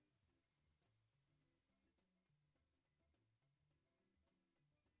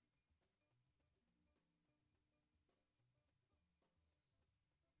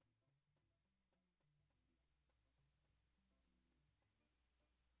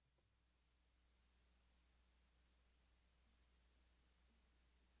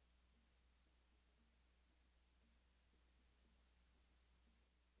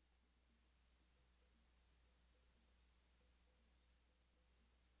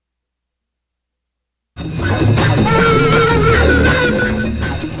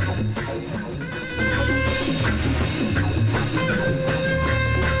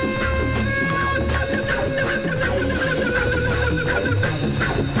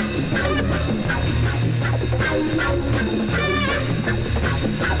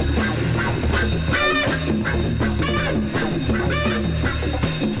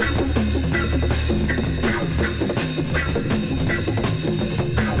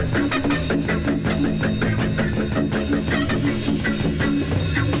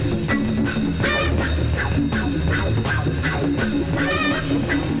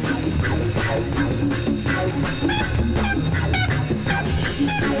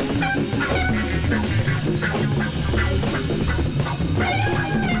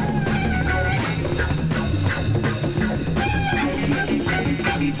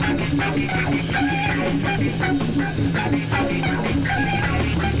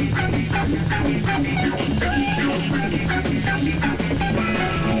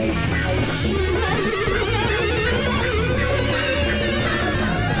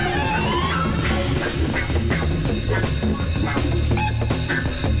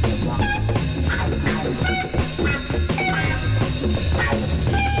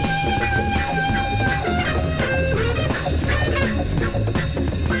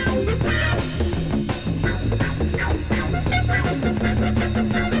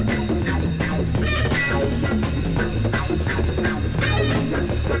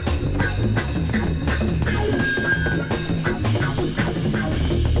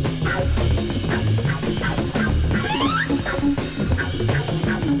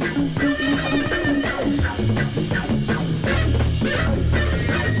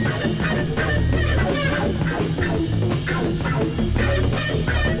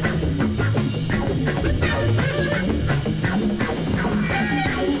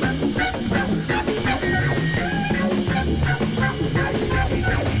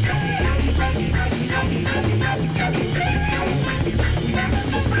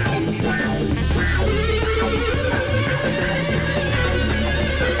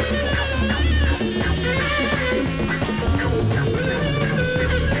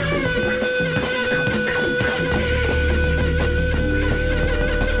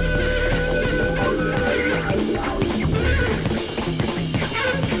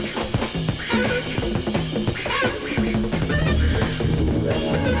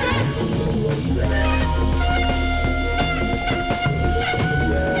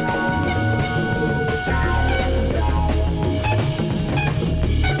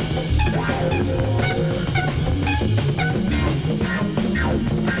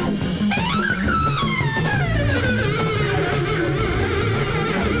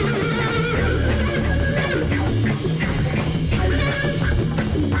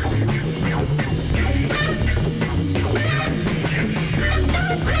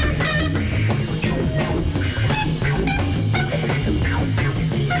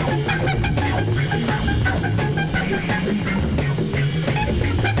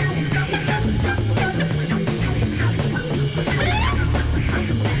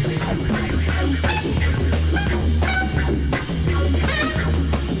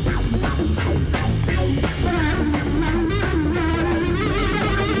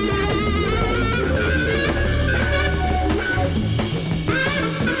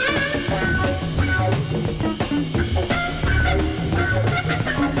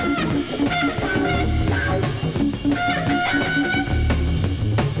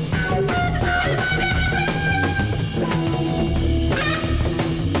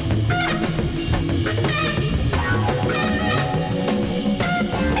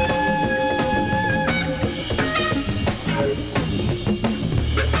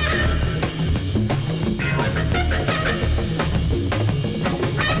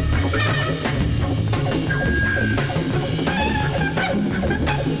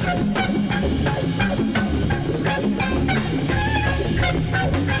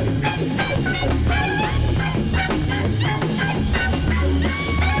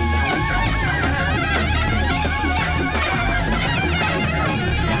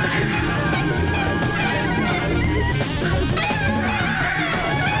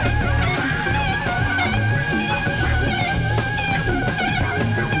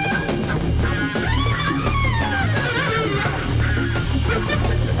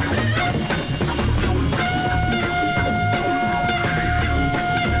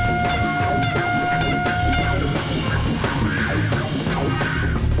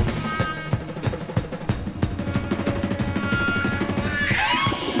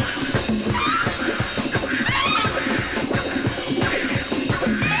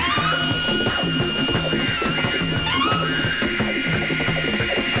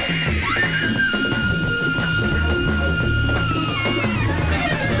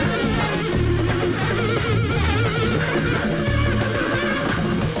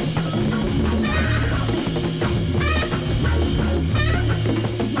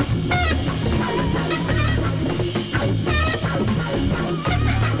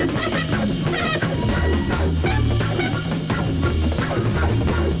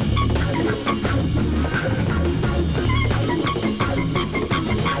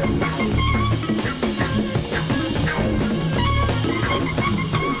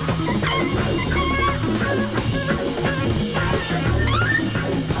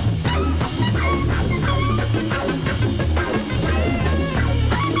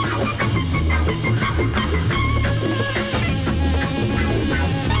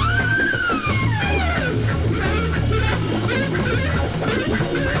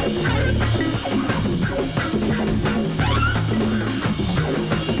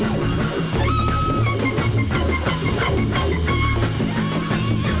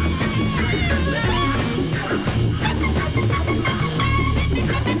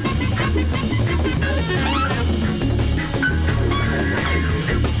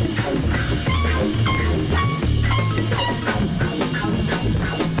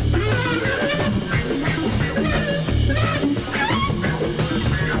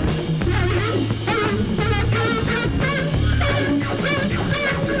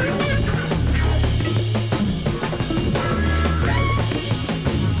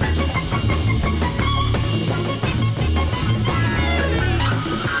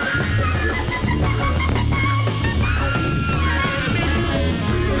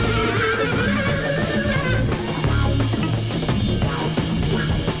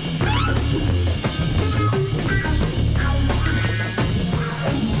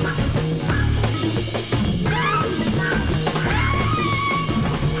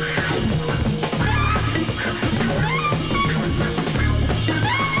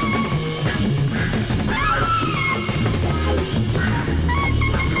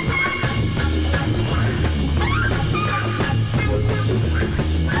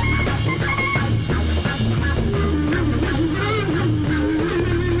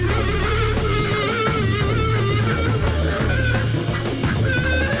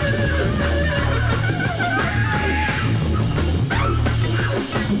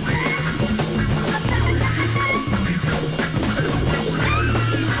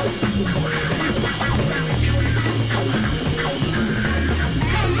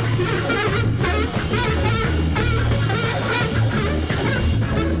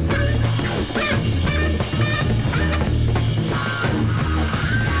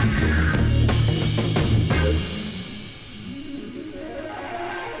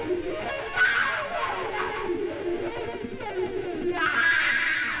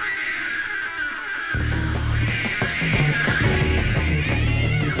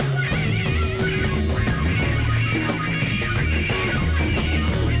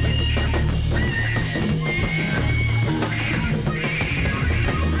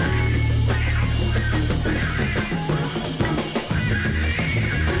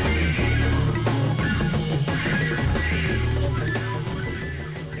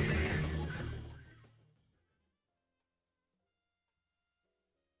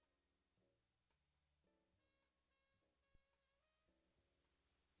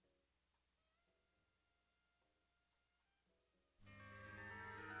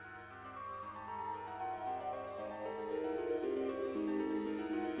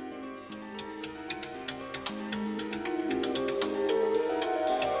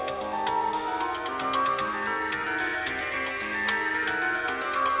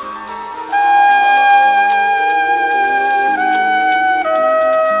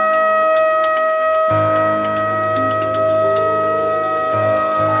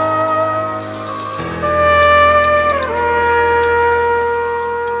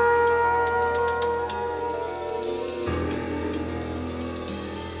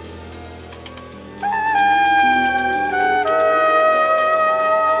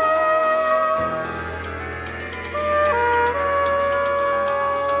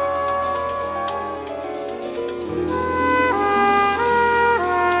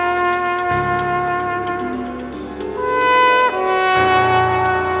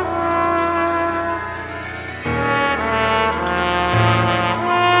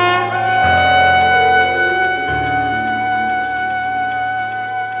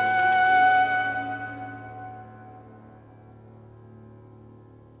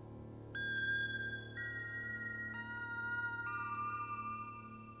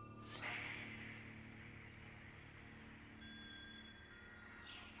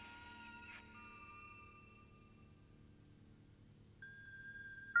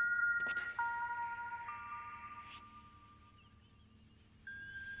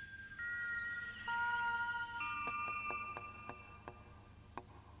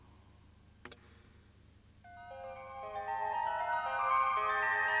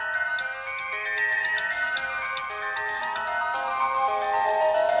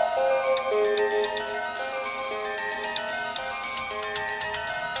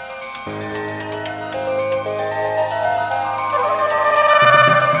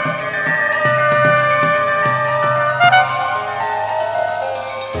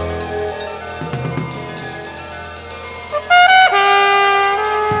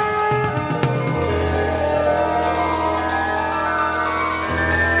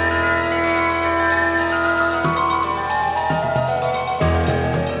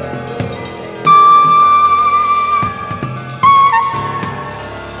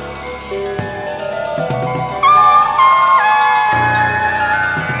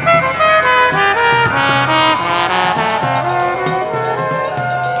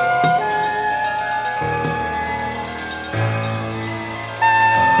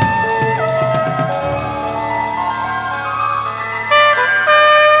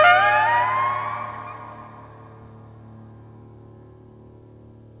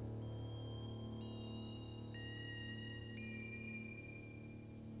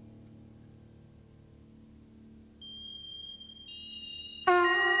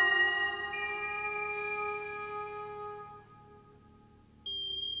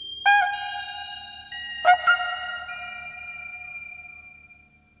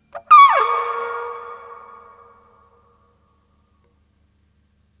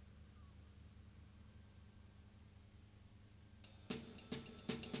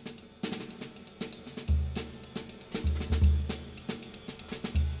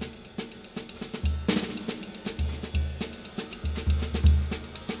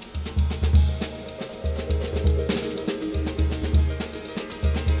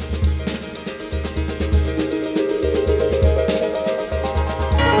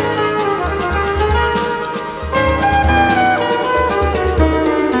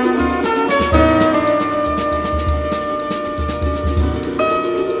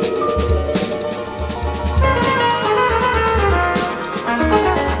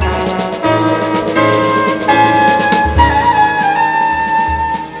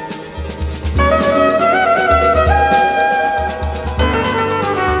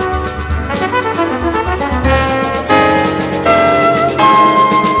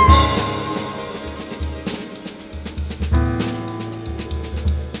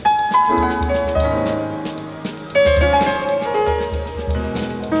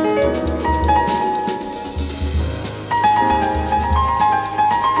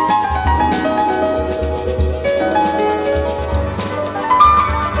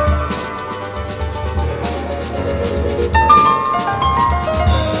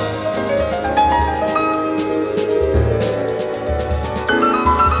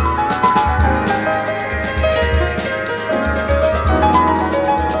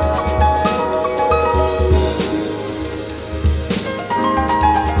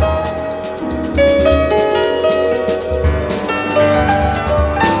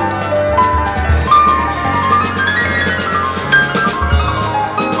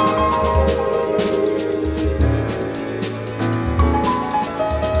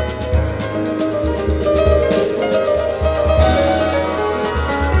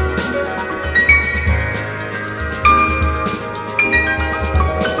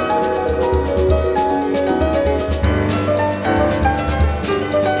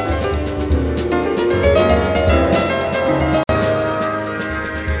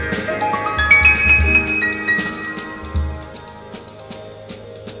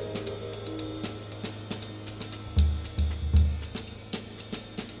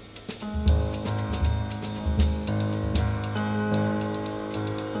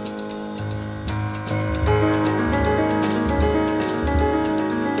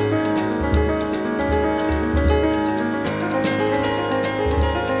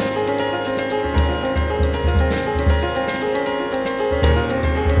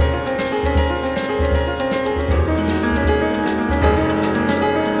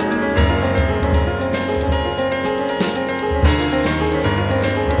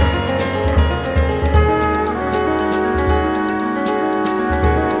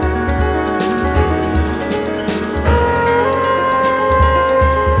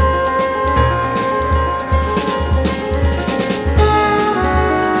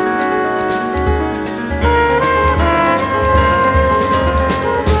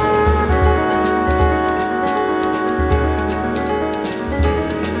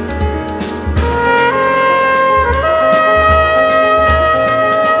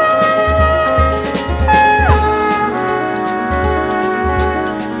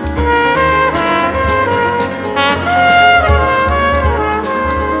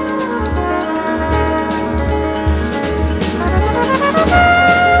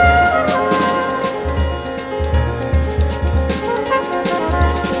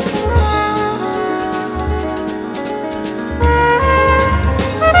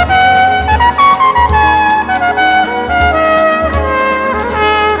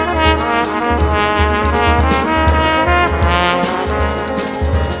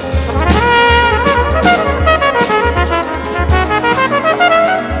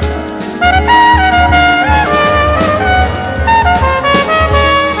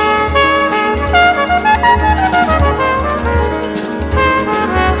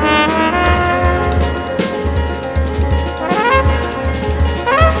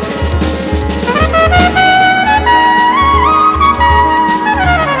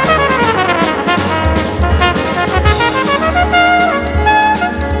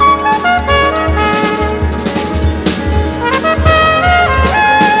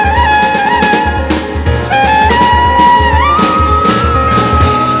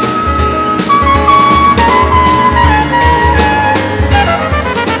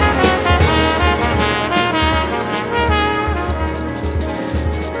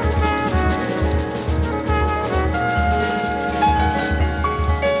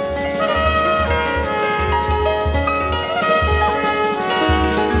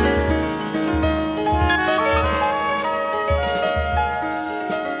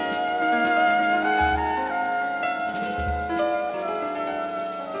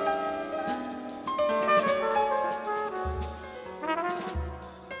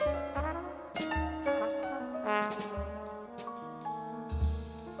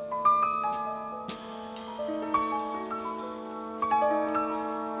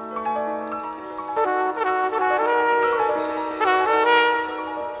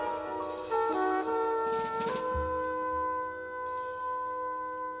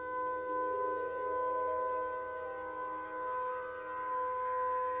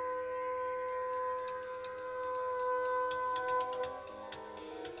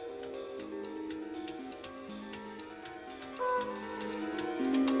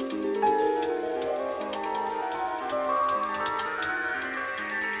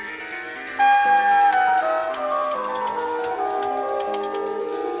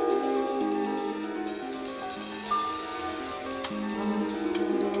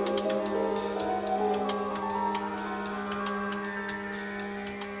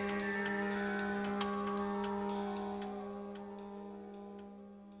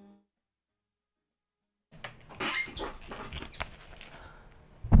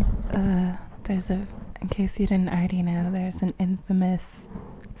 in case you didn't already know, there's an infamous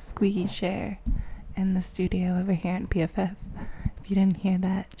squeaky chair in the studio over here in PFF. If you didn't hear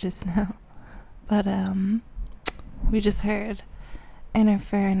that just now. But, we just heard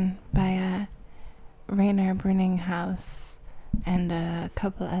Interfern by Rainer Brenninghaus and a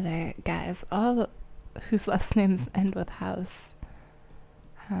couple other guys, all whose last names end with house,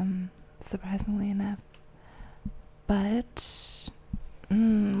 surprisingly enough. But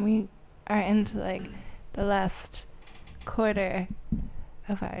we are into like the last quarter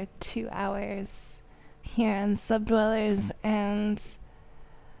of our 2 hours here on Subdwellers, and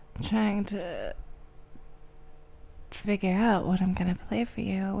trying to figure out what I'm gonna play for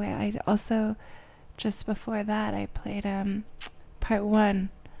you. Where I also, just before that, I played part 1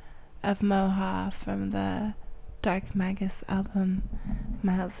 of Moha from the Dark Magus album,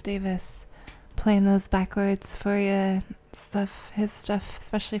 Miles Davis, playing those backwards for you. His stuff,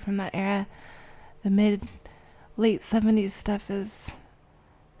 especially from that era, the late 70s stuff, is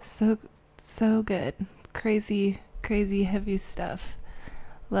so good. Crazy heavy stuff.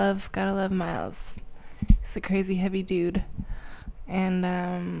 Gotta love Miles. He's a crazy heavy dude. And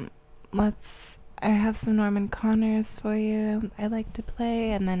I have some Norman Connors for you I like to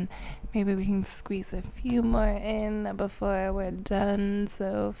play, and then maybe we can squeeze a few more in before we're done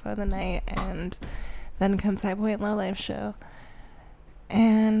for the night, and then comes High Point Low Life Show.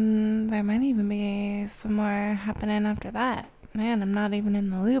 And there might even be some more happening after that. Man, I'm not even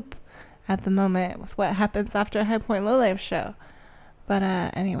in the loop at the moment with what happens after High Point Low Life Show. But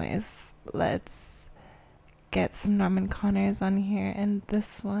anyways, let's get some Norman Connors on here, and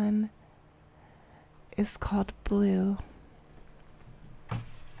this one is called Blue.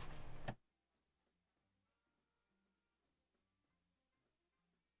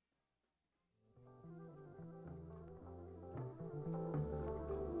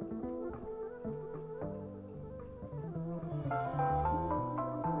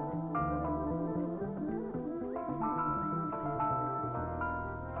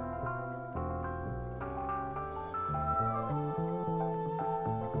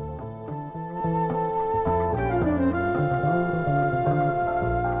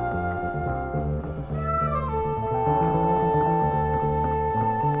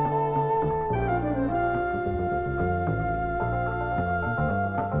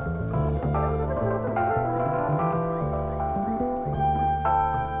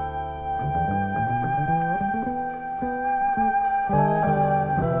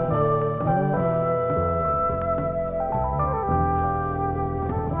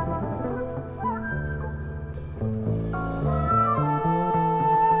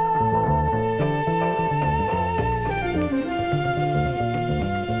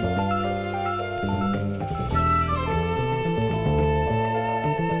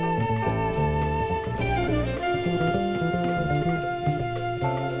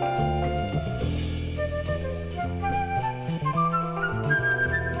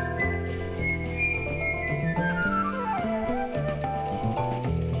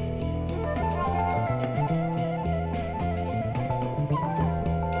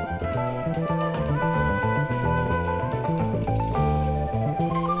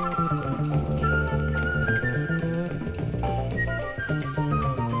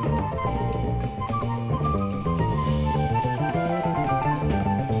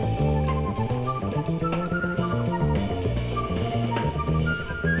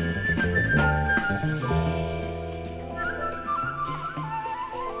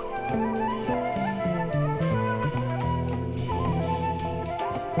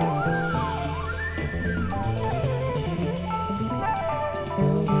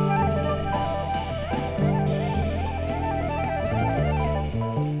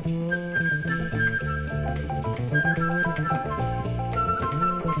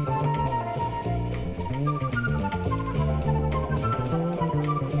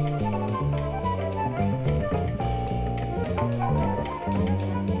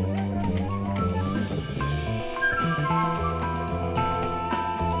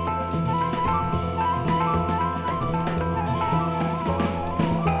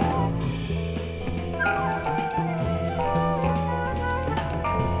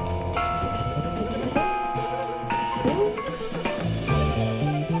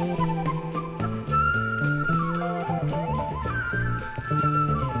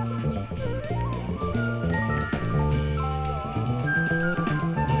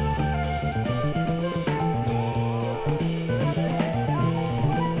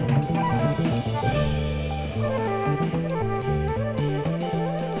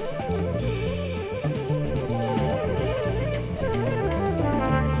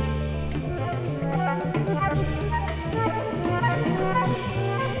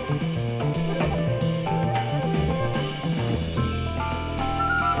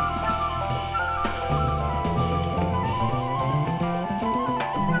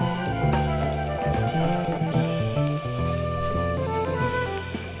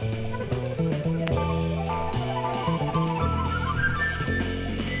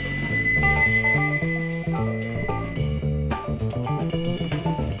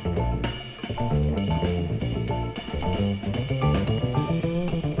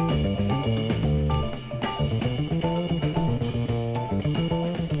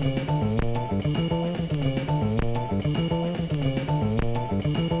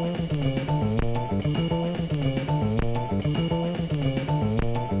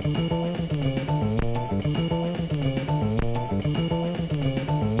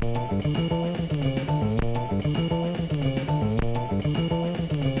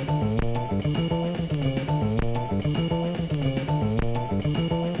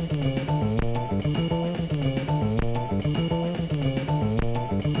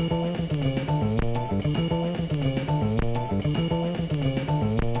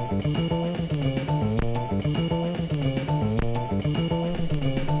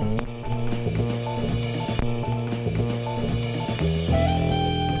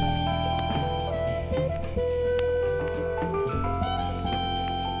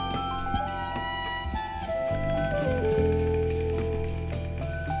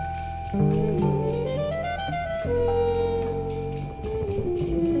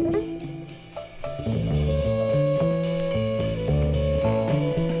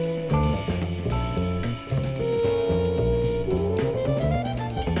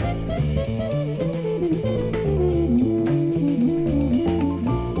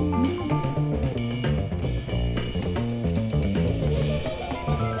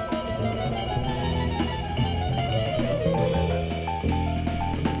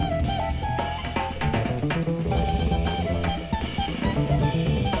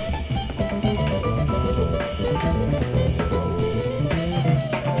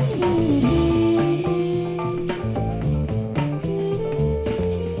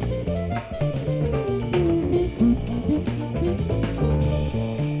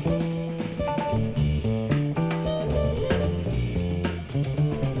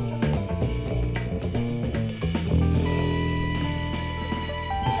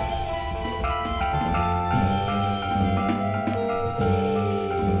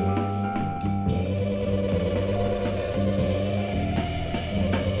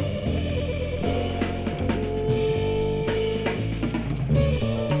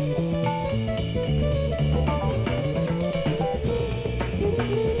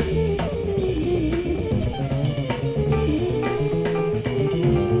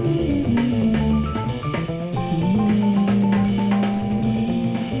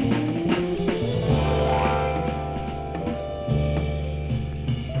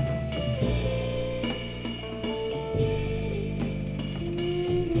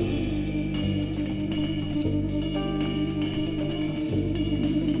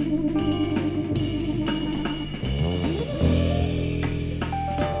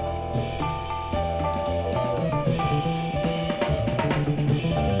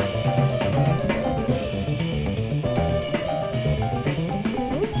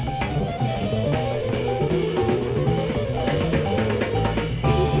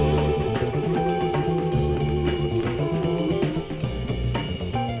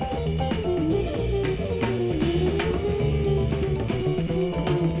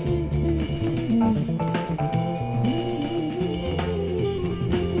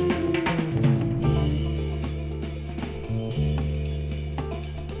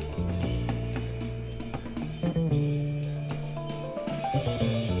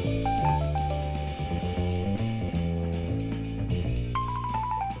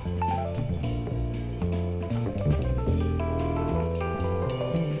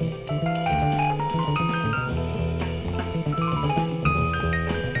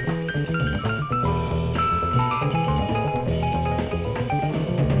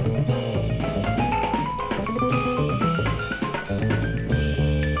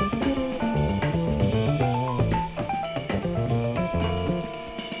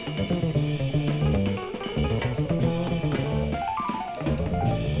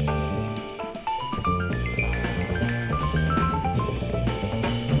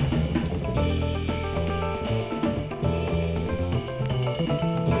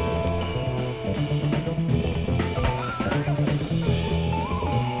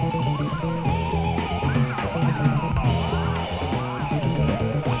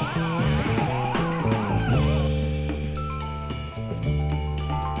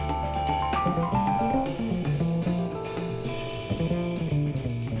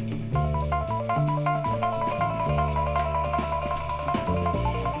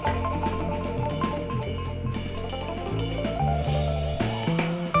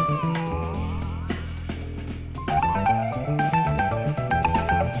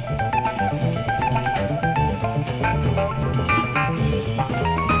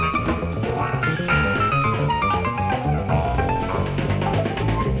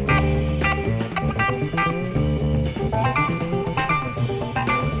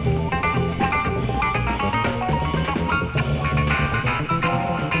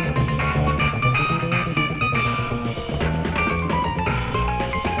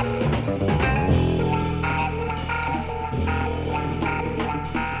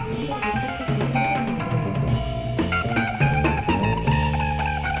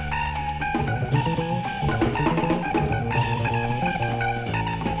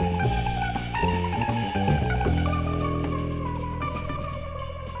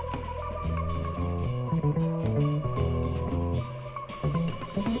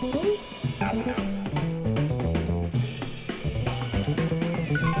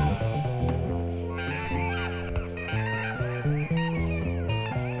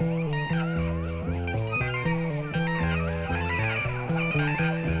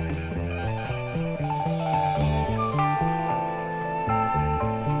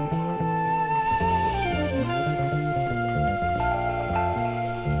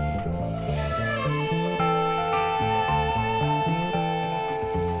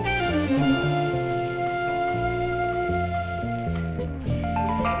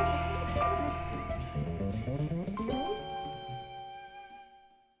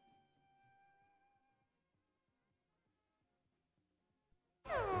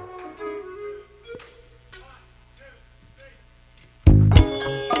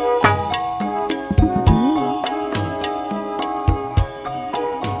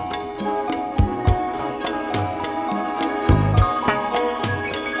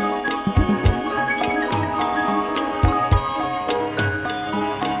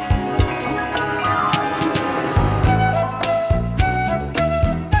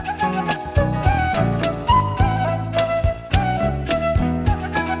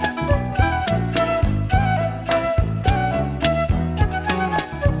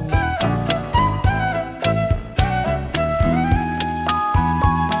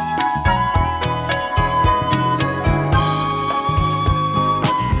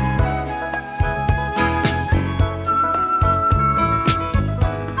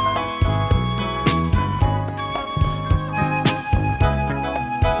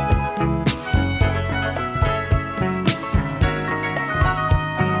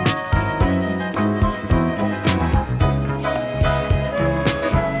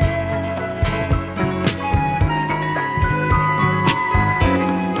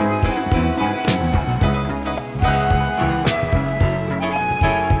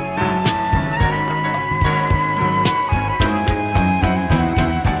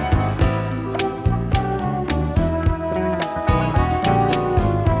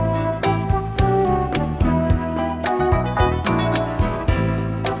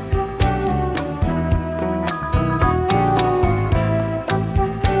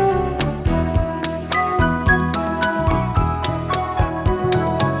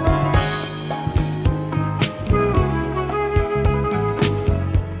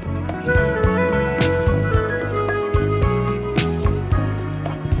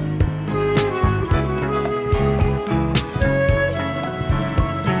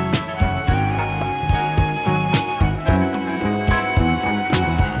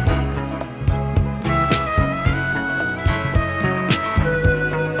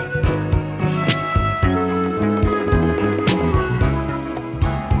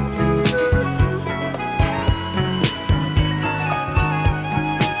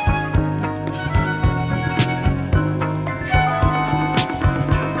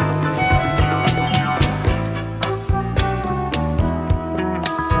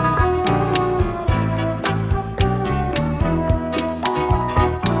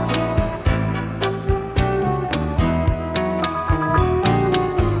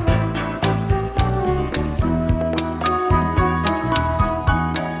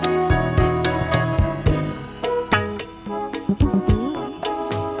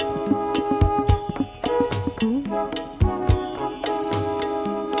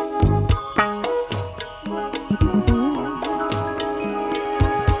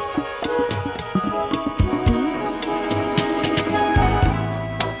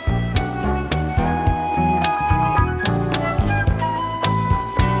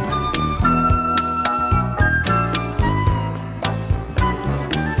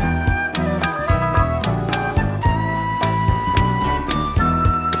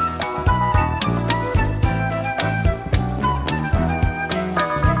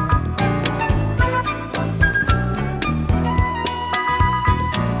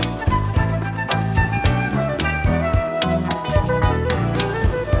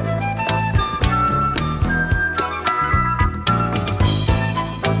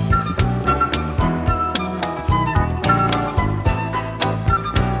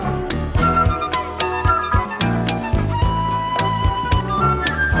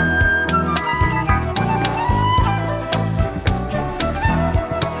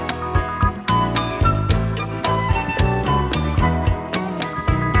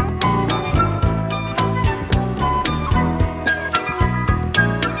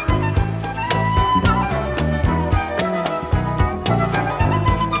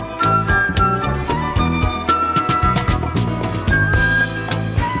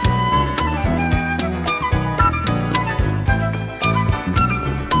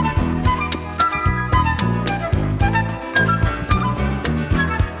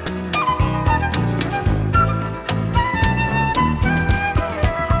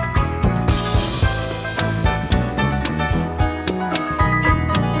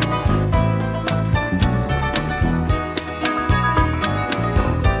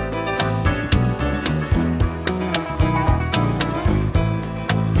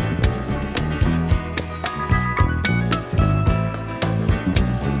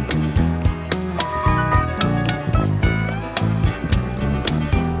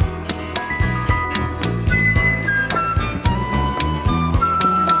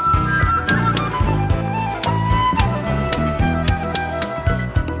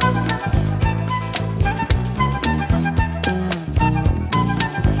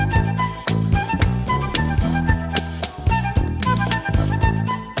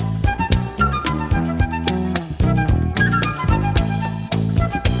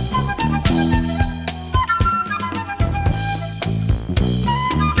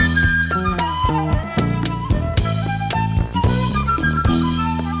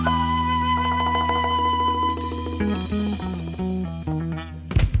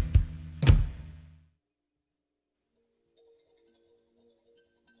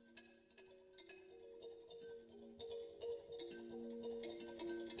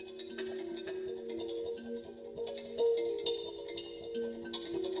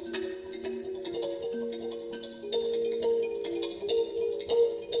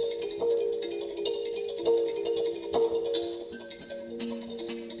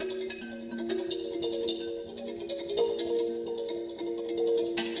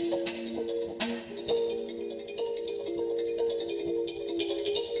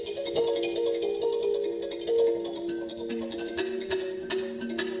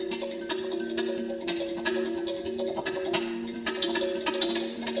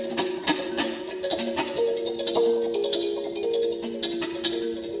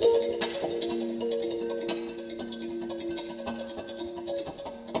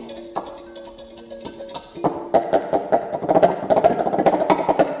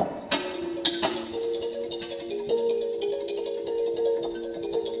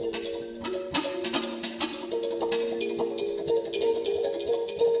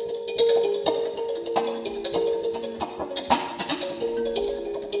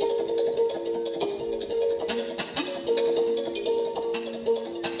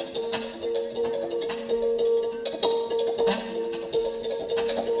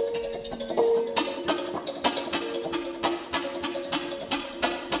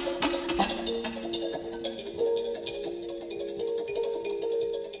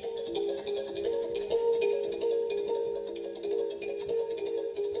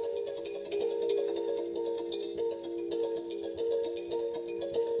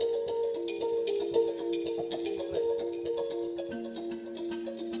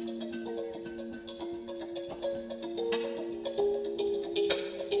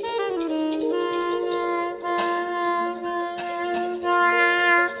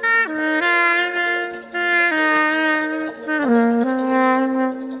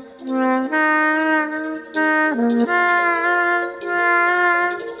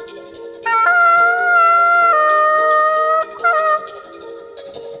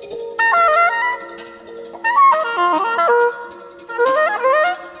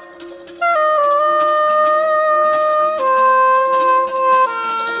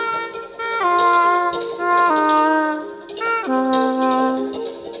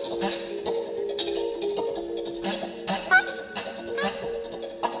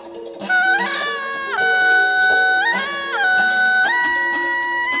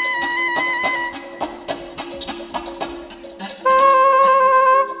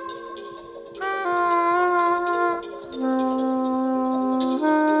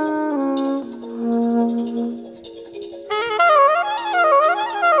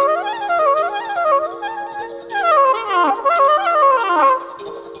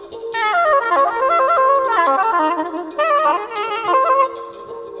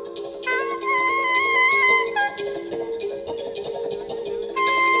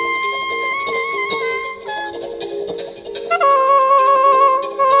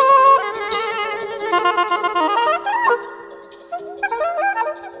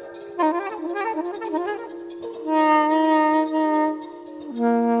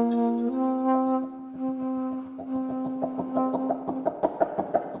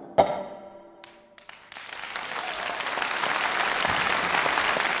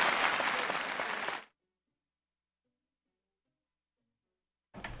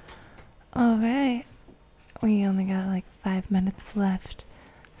 Alright, we only got like 5 minutes left,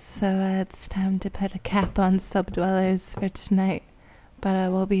 so it's time to put a cap on Subdwellers for tonight. But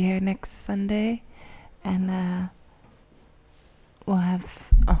we'll be here next Sunday, and we'll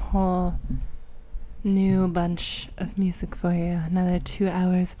have a whole new bunch of music for you. Another 2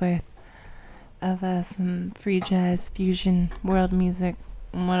 hours worth of some free jazz, fusion, world music,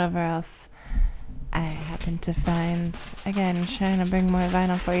 and whatever else I happen to find. Again, trying to bring more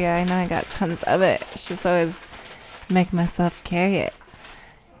vinyl for you. I know I got tons of it. It's just always make myself carry it.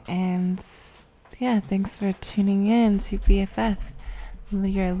 And yeah, thanks for tuning in to BFF,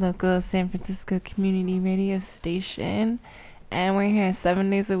 your local San Francisco community radio station. And we're here 7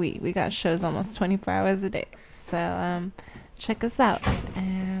 days a week. We got shows almost 24 hours a day. So check us out.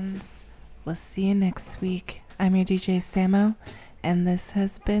 And we'll see you next week. I'm your DJ Samo, and this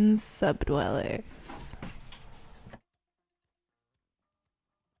has been Subdwellers.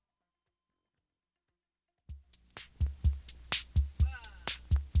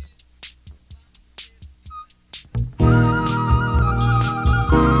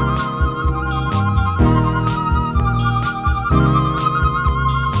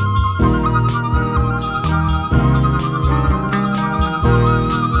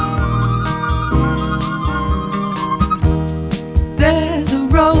 There's a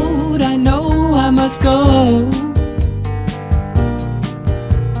road I know I must go,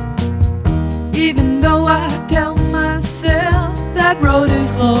 even though I tell myself that road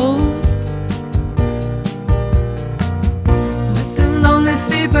is closed.